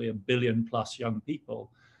literally 1 billion plus young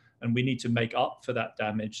people. And we need to make up for that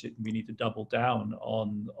damage. We need to double down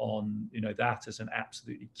on that as an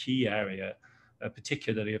absolutely key area,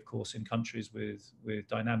 particularly, of course, in countries with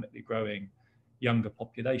dynamically growing younger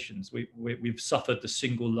populations. We've suffered the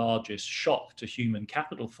single largest shock to human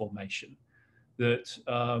capital formation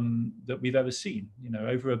that we've ever seen.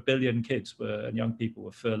 Over 1 billion kids and young people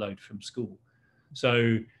were furloughed from school.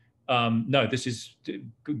 So no, this is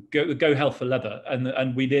go hell for leather,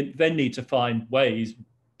 and we then need to find ways,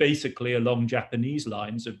 basically along Japanese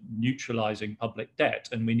lines, of neutralizing public debt,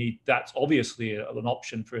 and that's obviously an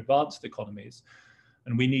option for advanced economies.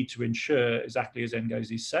 And we need to ensure, exactly as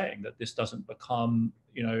Ngozi is saying, that this doesn't become,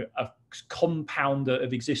 a compounder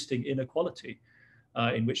of existing inequality,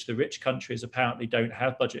 in which the rich countries apparently don't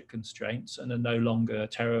have budget constraints and are no longer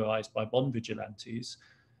terrorized by bond vigilantes,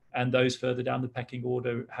 and those further down the pecking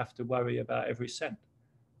order have to worry about every cent.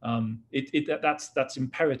 That's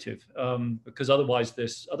imperative, because otherwise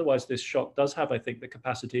this shock does have, I think, the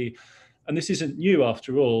capacity. And this isn't new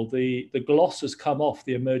after all. The gloss has come off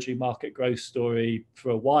the emerging market growth story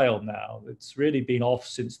for a while now. It's really been off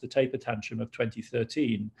since the taper tantrum of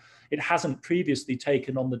 2013. It hasn't previously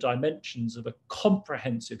taken on the dimensions of a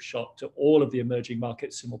comprehensive shock to all of the emerging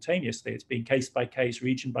markets simultaneously. It's been case by case,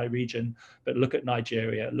 region by region, but look at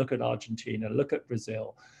Nigeria, look at Argentina, look at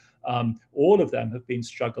Brazil. All of them have been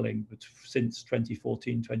struggling since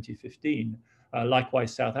 2014, 2015.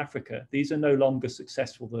 Likewise, South Africa. These are no longer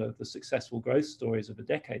successful, the successful growth stories of a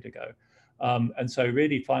decade ago. And so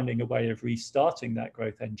really finding a way of restarting that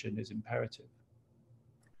growth engine is imperative.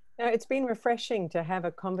 Now, it's been refreshing to have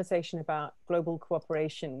a conversation about global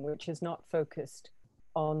cooperation, which is not focused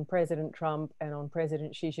on President Trump and on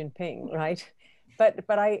President Xi Jinping, right? But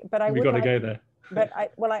I we got to go there. But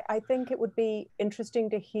I think it would be interesting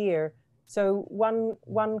to hear. So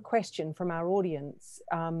one question from our audience,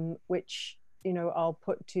 which I'll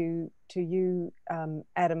put to you,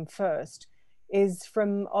 Adam, first, is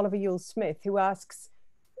from Oliver Yule-Smith, who asks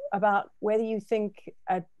about whether you think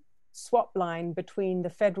a swap line between the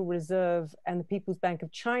Federal Reserve and the People's Bank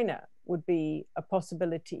of China would be a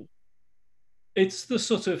possibility. It's the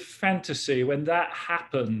sort of fantasy. When that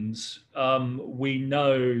happens, we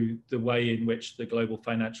know the way in which the global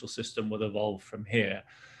financial system will evolve from here.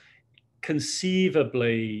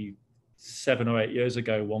 Conceivably, 7 or 8 years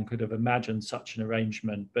ago, one could have imagined such an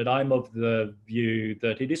arrangement, but I'm of the view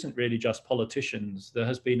that it isn't really just politicians. There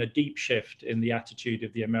has been a deep shift in the attitude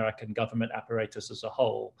of the American government apparatus as a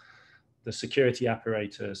whole, the security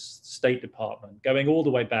apparatus, State Department, going all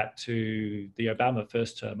the way back to the Obama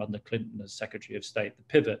first term under Clinton as Secretary of State. The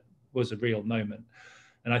pivot was a real moment.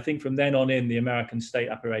 And I think from then on in, the American state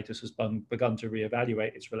apparatus has begun to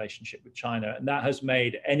reevaluate its relationship with China. And that has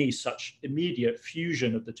made any such immediate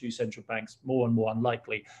fusion of the two central banks more and more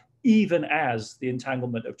unlikely, even as the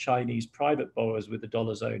entanglement of Chinese private borrowers with the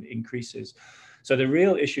dollar zone increases. So the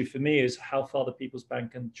real issue for me is how far the People's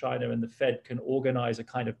Bank and China and the Fed can organize a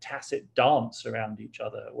kind of tacit dance around each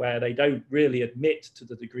other, where they don't really admit to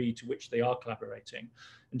the degree to which they are collaborating.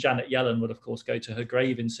 And Janet Yellen would, of course, go to her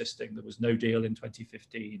grave insisting there was no deal in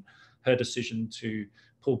 2015. Her decision to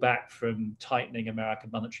pull back from tightening American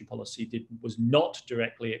monetary policy was not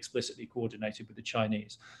directly, explicitly coordinated with the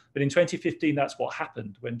Chinese. But in 2015, that's what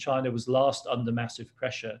happened. When China was last under massive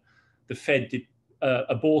pressure, the Fed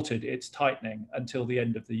aborted its tightening until the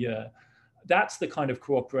end of the year. That's the kind of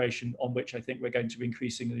cooperation on which I think we're going to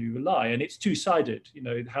increasingly rely. And it's two-sided.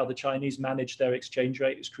 How the Chinese manage their exchange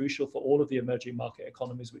rate is crucial for all of the emerging market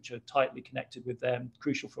economies, which are tightly connected with them,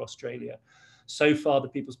 crucial for Australia. So far, the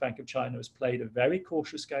People's Bank of China has played a very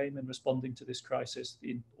cautious game in responding to this crisis.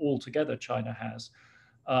 Altogether, China has.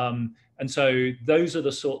 And so those are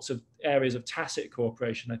the sorts of areas of tacit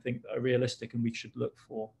cooperation I think that are realistic and we should look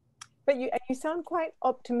for. But you sound quite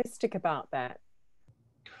optimistic about that.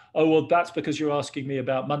 Oh, well, that's because you're asking me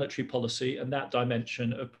about monetary policy and that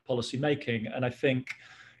dimension of policy making. And I think,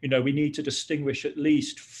 we need to distinguish at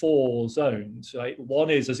least 4 zones, right? One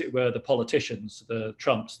is, as it were, the politicians, the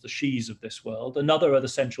Trumps, the Xis of this world. Another are the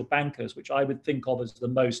central bankers, which I would think of as the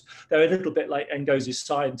most, they're a little bit like Ngozi's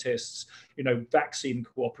scientists, vaccine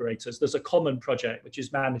cooperators. There's a common project, which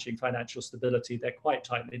is managing financial stability. They're quite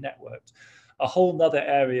tightly networked. A whole nother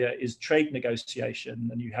area is trade negotiation.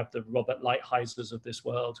 And you have the Robert Lighthizer of this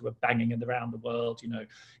world who are banging around the world,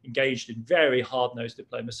 engaged in very hard-nosed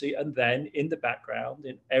diplomacy. And then in the background,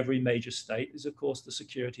 in every major state is, of course, the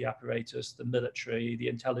security apparatus, the military, the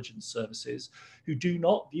intelligence services, who do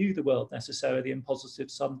not view the world necessarily in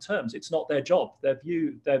positive sum terms. It's not their job. Their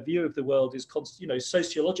view of the world is,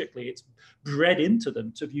 sociologically, it's bred into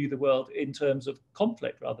them to view the world in terms of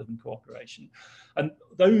conflict rather than cooperation. And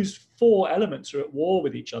those 4 elements are at war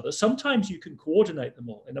with each other. Sometimes you can coordinate them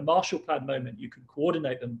all. In a Marshall Plan moment, you can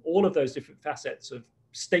coordinate them, all of those different facets of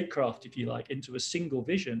statecraft, if you like, into a single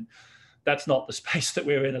vision. That's not the space that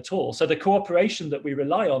we're in at all. So the cooperation that we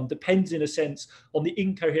rely on depends, in a sense, on the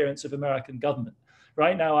incoherence of American government.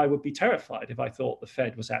 Right now, I would be terrified if I thought the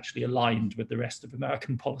Fed was actually aligned with the rest of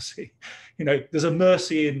American policy. There's a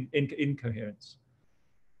mercy in incoherence.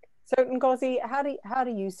 So Ngozi, how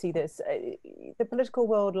do you see this? The political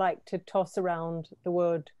world like to toss around the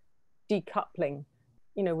word decoupling,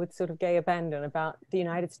 with sort of gay abandon about the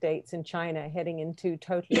United States and China heading into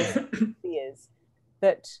totally different spheres.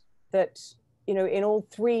 That in all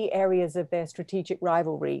 3 areas of their strategic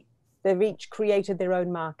rivalry, they've each created their own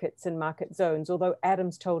markets and market zones. Although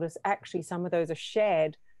Adam's told us actually some of those are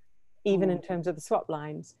shared, even in terms of the swap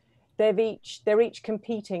lines. They're each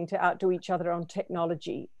competing to outdo each other on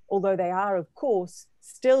technology, although they are, of course,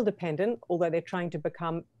 still dependent, although they're trying to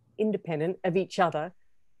become independent of each other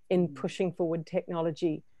in pushing forward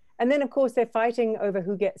technology. And then, of course, they're fighting over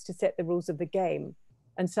who gets to set the rules of the game.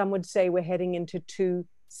 And some would say we're heading into 2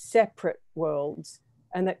 separate worlds,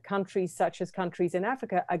 and that countries such as countries in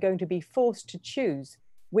Africa are going to be forced to choose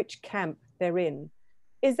which camp they're in.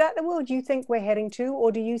 Is that the world you think we're heading to,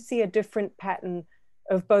 or do you see a different pattern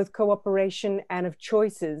of both cooperation and of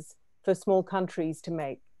choices for small countries to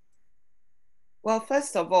make? Well,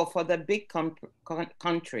 first of all, for the big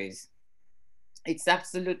countries, it's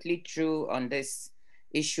absolutely true on this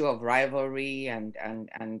issue of rivalry and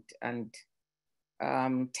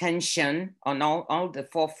tension on all the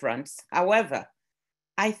 4 fronts. However,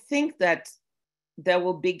 I think that there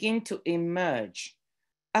will begin to emerge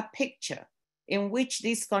a picture in which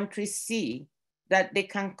these countries see that they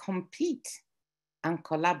can compete and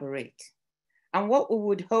collaborate. And what we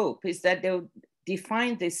would hope is that they'll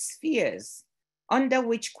define the spheres under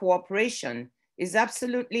which cooperation is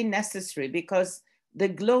absolutely necessary, because the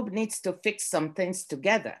globe needs to fix some things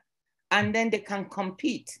together, and then they can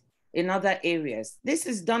compete in other areas. This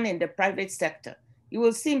is done in the private sector. You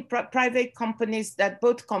will see in private companies that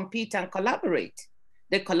both compete and collaborate.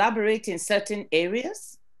 They collaborate in certain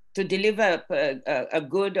areas to deliver a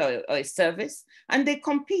good or a service, and they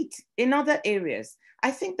compete in other areas.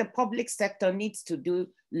 I think the public sector needs to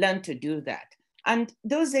learn to do that. And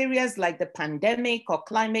those areas like the pandemic or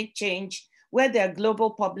climate change, where there are global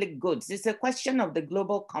public goods, it's a question of the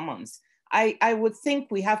global commons. I would think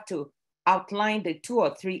we have to outline the 2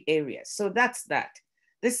 or 3 areas. So that's that.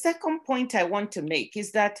 The second point I want to make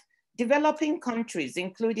is that developing countries,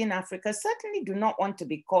 including Africa, certainly do not want to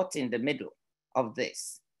be caught in the middle of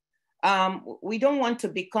this. We don't want to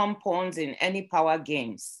become pawns in any power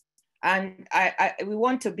games. And we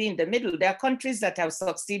want to be in the middle. There are countries that have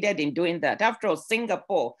succeeded in doing that. After all,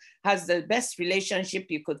 Singapore has the best relationship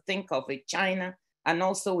you could think of with China and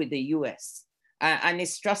also with the US, and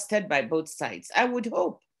is trusted by both sides. I would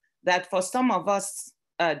hope that for some of us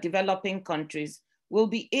developing countries, we'll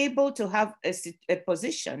be able to have a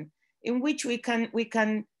position in which we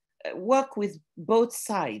can work with both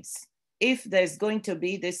sides if there's going to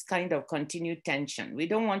be this kind of continued tension. We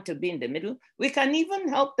don't want to be in the middle. We can even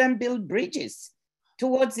help them build bridges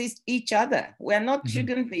towards each other.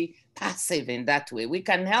 Shouldn't be passive in that way. We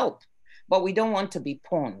can help, but we don't want to be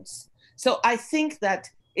pawns. So I think that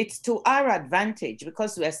it's to our advantage,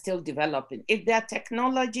 because we're still developing. If there are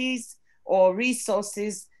technologies or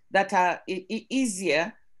resources that are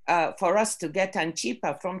easier for us to get and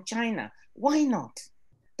cheaper from China, why not?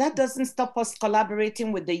 That doesn't stop us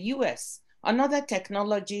collaborating with the US on other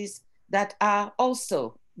technologies that are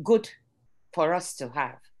also good for us to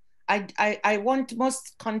have. I want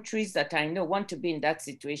most countries that I know want to be in that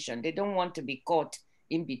situation. They don't want to be caught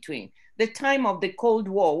in between. The time of the Cold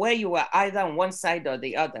War, where you were either on one side or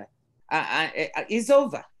the other, is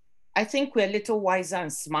over. I think we're a little wiser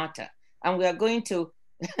and smarter, and we are going to,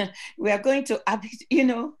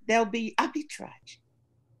 there'll be arbitrage.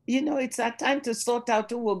 It's our time to sort out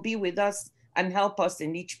who will be with us and help us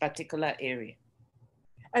in each particular area.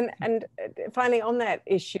 And finally, on that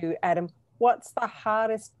issue, Adam, what's the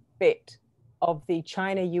hardest bit of the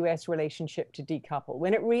China-US relationship to decouple?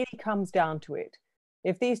 When it really comes down to it,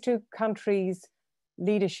 if these two countries'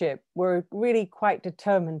 leadership were really quite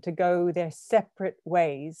determined to go their separate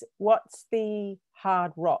ways, what's the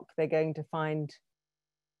hard rock they're going to find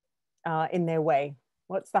in their way?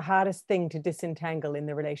 What's the hardest thing to disentangle in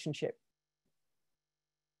the relationship?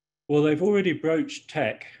 Well, they've already broached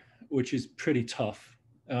tech, which is pretty tough.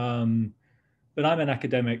 But I'm an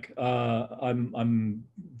academic. I'm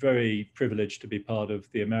very privileged to be part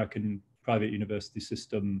of the American private university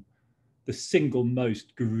system. The single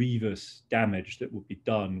most grievous damage that would be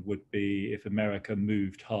done would be if America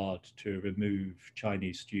moved hard to remove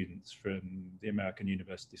Chinese students from the American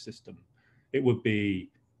university system. It would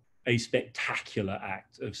be a spectacular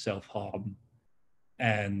act of self-harm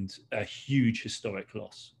and a huge historic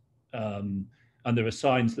loss. And there are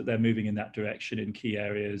signs that they're moving in that direction in key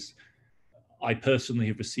areas. I personally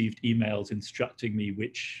have received emails instructing me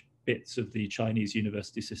which bits of the Chinese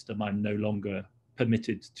university system I'm no longer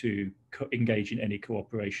permitted to engage in any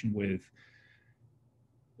cooperation with.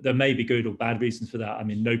 There may be good or bad reasons for that. I'm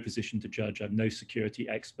in no position to judge. I'm no security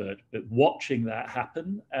expert, but watching that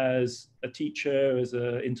happen as a teacher, as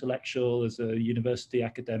an intellectual, as a university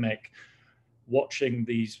academic, watching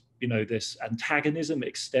these, this antagonism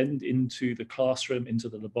extend into the classroom, into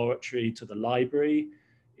the laboratory, to the library,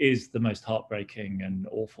 is the most heartbreaking and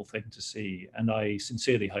awful thing to see. And I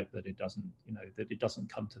sincerely hope that it doesn't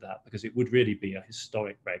come to that, because it would really be a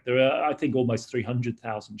historic break. There are, I think, almost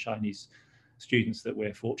 300,000 Chinese students that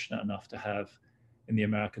we're fortunate enough to have in the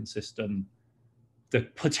American system. The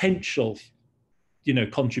potential,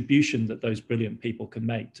 contribution that those brilliant people can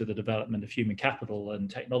make to the development of human capital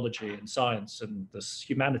and technology and science and the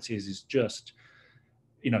humanities is just,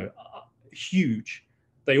 huge.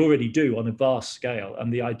 They already do on a vast scale.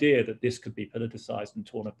 And the idea that this could be politicized and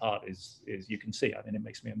torn apart is you can see, it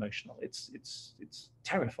makes me emotional. It's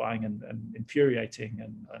terrifying and infuriating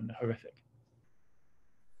and horrific.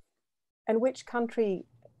 And which country,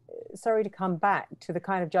 sorry to come back to the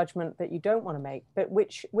kind of judgment that you don't want to make, but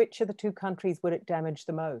which of the two countries would it damage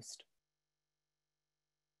the most?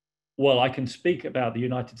 Well, I can speak about the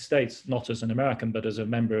United States, not as an American, but as a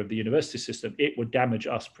member of the university system. It would damage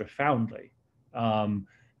us profoundly.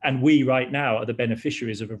 And we right now are the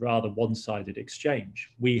beneficiaries of a rather one-sided exchange.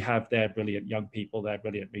 We have their brilliant young people, their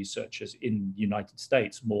brilliant researchers in the United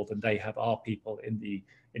States more than they have our people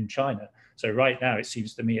in China. So right now, it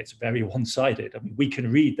seems to me it's very one-sided. I mean, we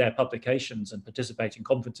can read their publications and participate in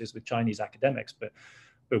conferences with Chinese academics, but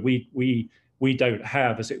we don't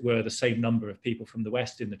have, as it were, the same number of people from the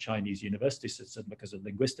West in the Chinese university system because of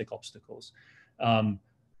linguistic obstacles.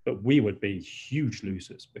 But we would be huge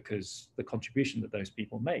losers because the contribution that those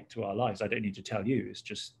people make to our lives, I don't need to tell you,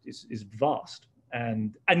 is vast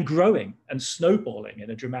and growing and snowballing in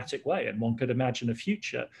a dramatic way. And one could imagine a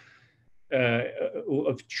future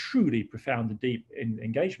of truly profound and deep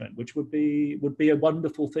engagement, which would be a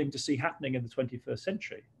wonderful thing to see happening in the 21st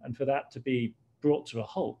century. And for that to be brought to a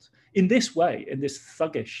halt in this way, in this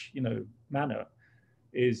thuggish, manner,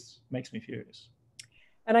 makes me furious.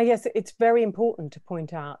 And I guess it's very important to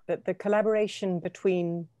point out that the collaboration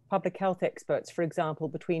between public health experts, for example,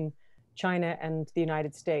 between China and the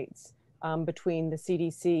United States, between the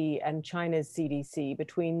CDC and China's CDC,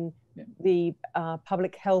 between the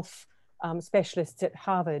public health specialists at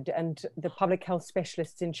Harvard and the public health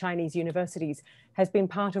specialists in Chinese universities, has been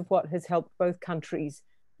part of what has helped both countries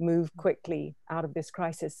move quickly out of this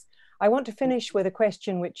crisis. I want to finish with a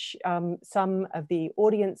question which some of the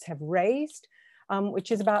audience have raised,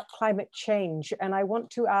 which is about climate change. And I want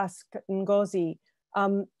to ask Ngozi,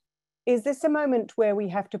 is this a moment where we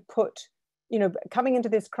have to put, coming into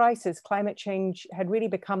this crisis, climate change had really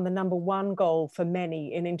become the #1 goal for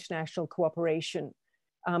many in international cooperation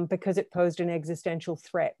because it posed an existential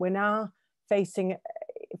threat. We're now facing,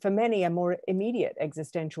 for many, a more immediate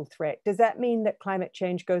existential threat. Does that mean that climate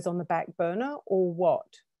change goes on the back burner, or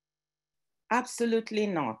what? Absolutely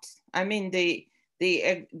not. I mean, the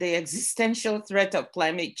existential threat of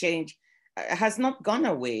climate change has not gone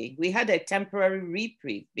away. We had a temporary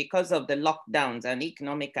reprieve because of the lockdowns and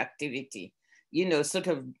economic activity, sort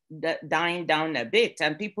of dying down a bit,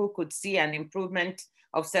 and people could see an improvement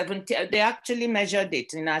of 70. They actually measured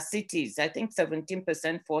it in our cities. I think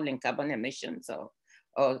 17% fall in carbon emissions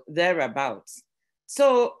or thereabouts.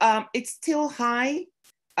 So it's still high.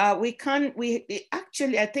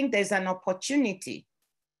 Actually, I think there's an opportunity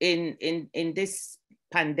in this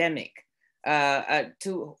pandemic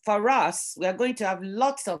for us. We are going to have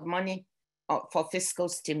lots of money for fiscal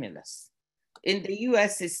stimulus. In the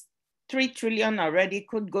US, it's 3 trillion already,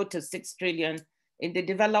 could go to 6 trillion. In the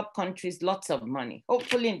developed countries, lots of money.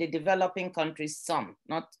 Hopefully in the developing countries, some,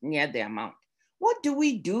 not near the amount. What do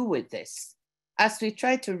we do with this as we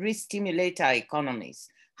try to re-stimulate our economies?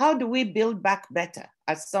 How do we build back better,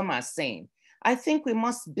 as some are saying? I think we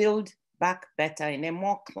must build back better in a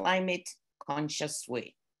more climate conscious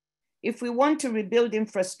way. If we want to rebuild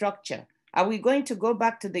infrastructure, are we going to go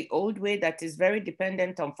back to the old way that is very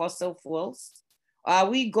dependent on fossil fuels? Are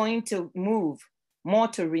we going to move more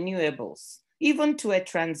to renewables, even to a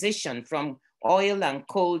transition from oil and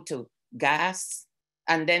coal to gas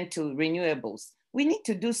and then to renewables? We need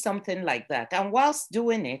to do something like that. And whilst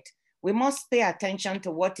doing it, we must pay attention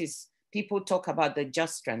to what is people talk about the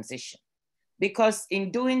just transition. Because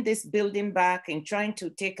in doing this building back, in trying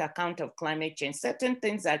to take account of climate change, certain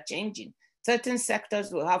things are changing. Certain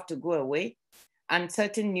sectors will have to go away and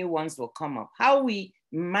certain new ones will come up. How we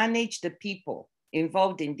manage the people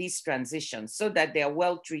involved in these transitions so that they are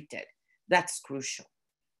well treated, that's crucial.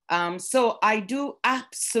 So I do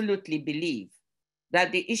absolutely believe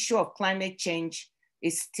that the issue of climate change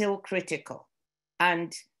is still critical.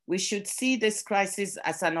 And we should see this crisis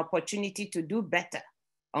as an opportunity to do better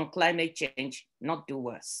on climate change, not do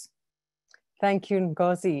worse. Thank you,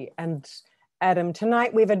 Ngozi and Adam.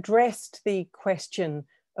 Tonight we've addressed the question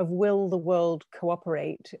of will the world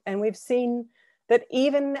cooperate? And we've seen that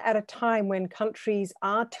even at a time when countries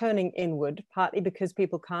are turning inward, partly because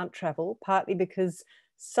people can't travel, partly because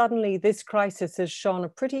suddenly this crisis has shone a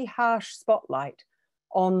pretty harsh spotlight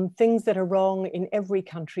on things that are wrong in every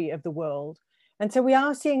country of the world. And so we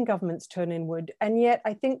are seeing governments turn inward. And yet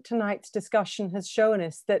I think tonight's discussion has shown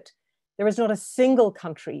us that there is not a single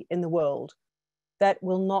country in the world that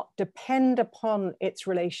will not depend upon its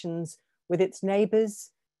relations with its neighbors,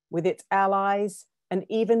 with its allies, and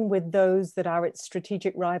even with those that are its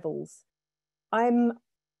strategic rivals. I'm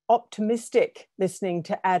optimistic listening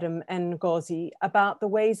to Adam and Ngozi about the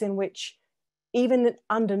ways in which, even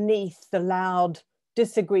underneath the loud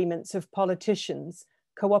disagreements of politicians,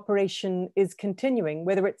 cooperation is continuing,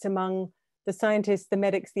 whether it's among the scientists, the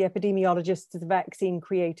medics, the epidemiologists, the vaccine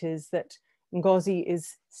creators that Ngozi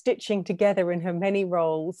is stitching together in her many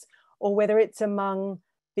roles, or whether it's among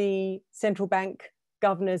the central bank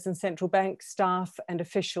governors and central bank staff and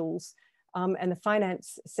officials and the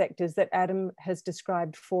finance sectors that Adam has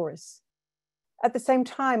described for us. At the same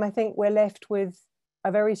time, I think we're left with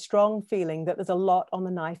a very strong feeling that there's a lot on the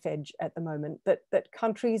knife edge at the moment, that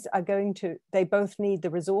countries are they both need the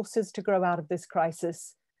resources to grow out of this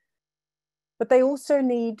crisis, but they also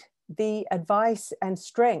need the advice and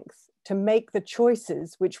strength to make the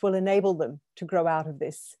choices which will enable them to grow out of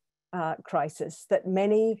this crisis. That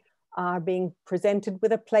many are being presented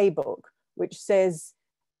with a playbook which says,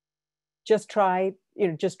 just try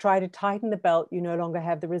to tighten the belt, you no longer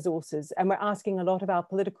have the resources. And we're asking a lot of our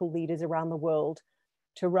political leaders around the world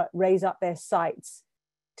to raise up their sights,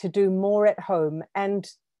 to do more at home, and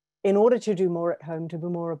in order to do more at home, to be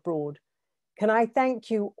more abroad. Can I thank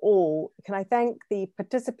you all? Can I thank the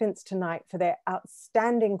participants tonight for their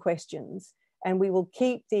outstanding questions? And we will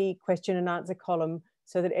keep the question and answer column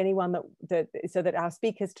so that anyone so that our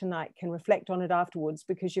speakers tonight can reflect on it afterwards,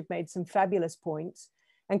 because you've made some fabulous points.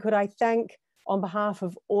 And could I thank, on behalf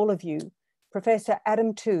of all of you, Professor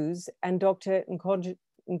Adam Tooze and Dr. Ngozi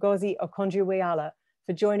Okonjo-Iweala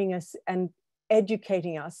for joining us and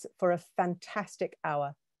educating us for a fantastic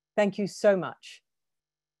hour. Thank you so much.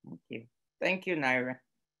 Thank you. Thank you, Ngaire.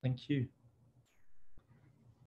 Thank you.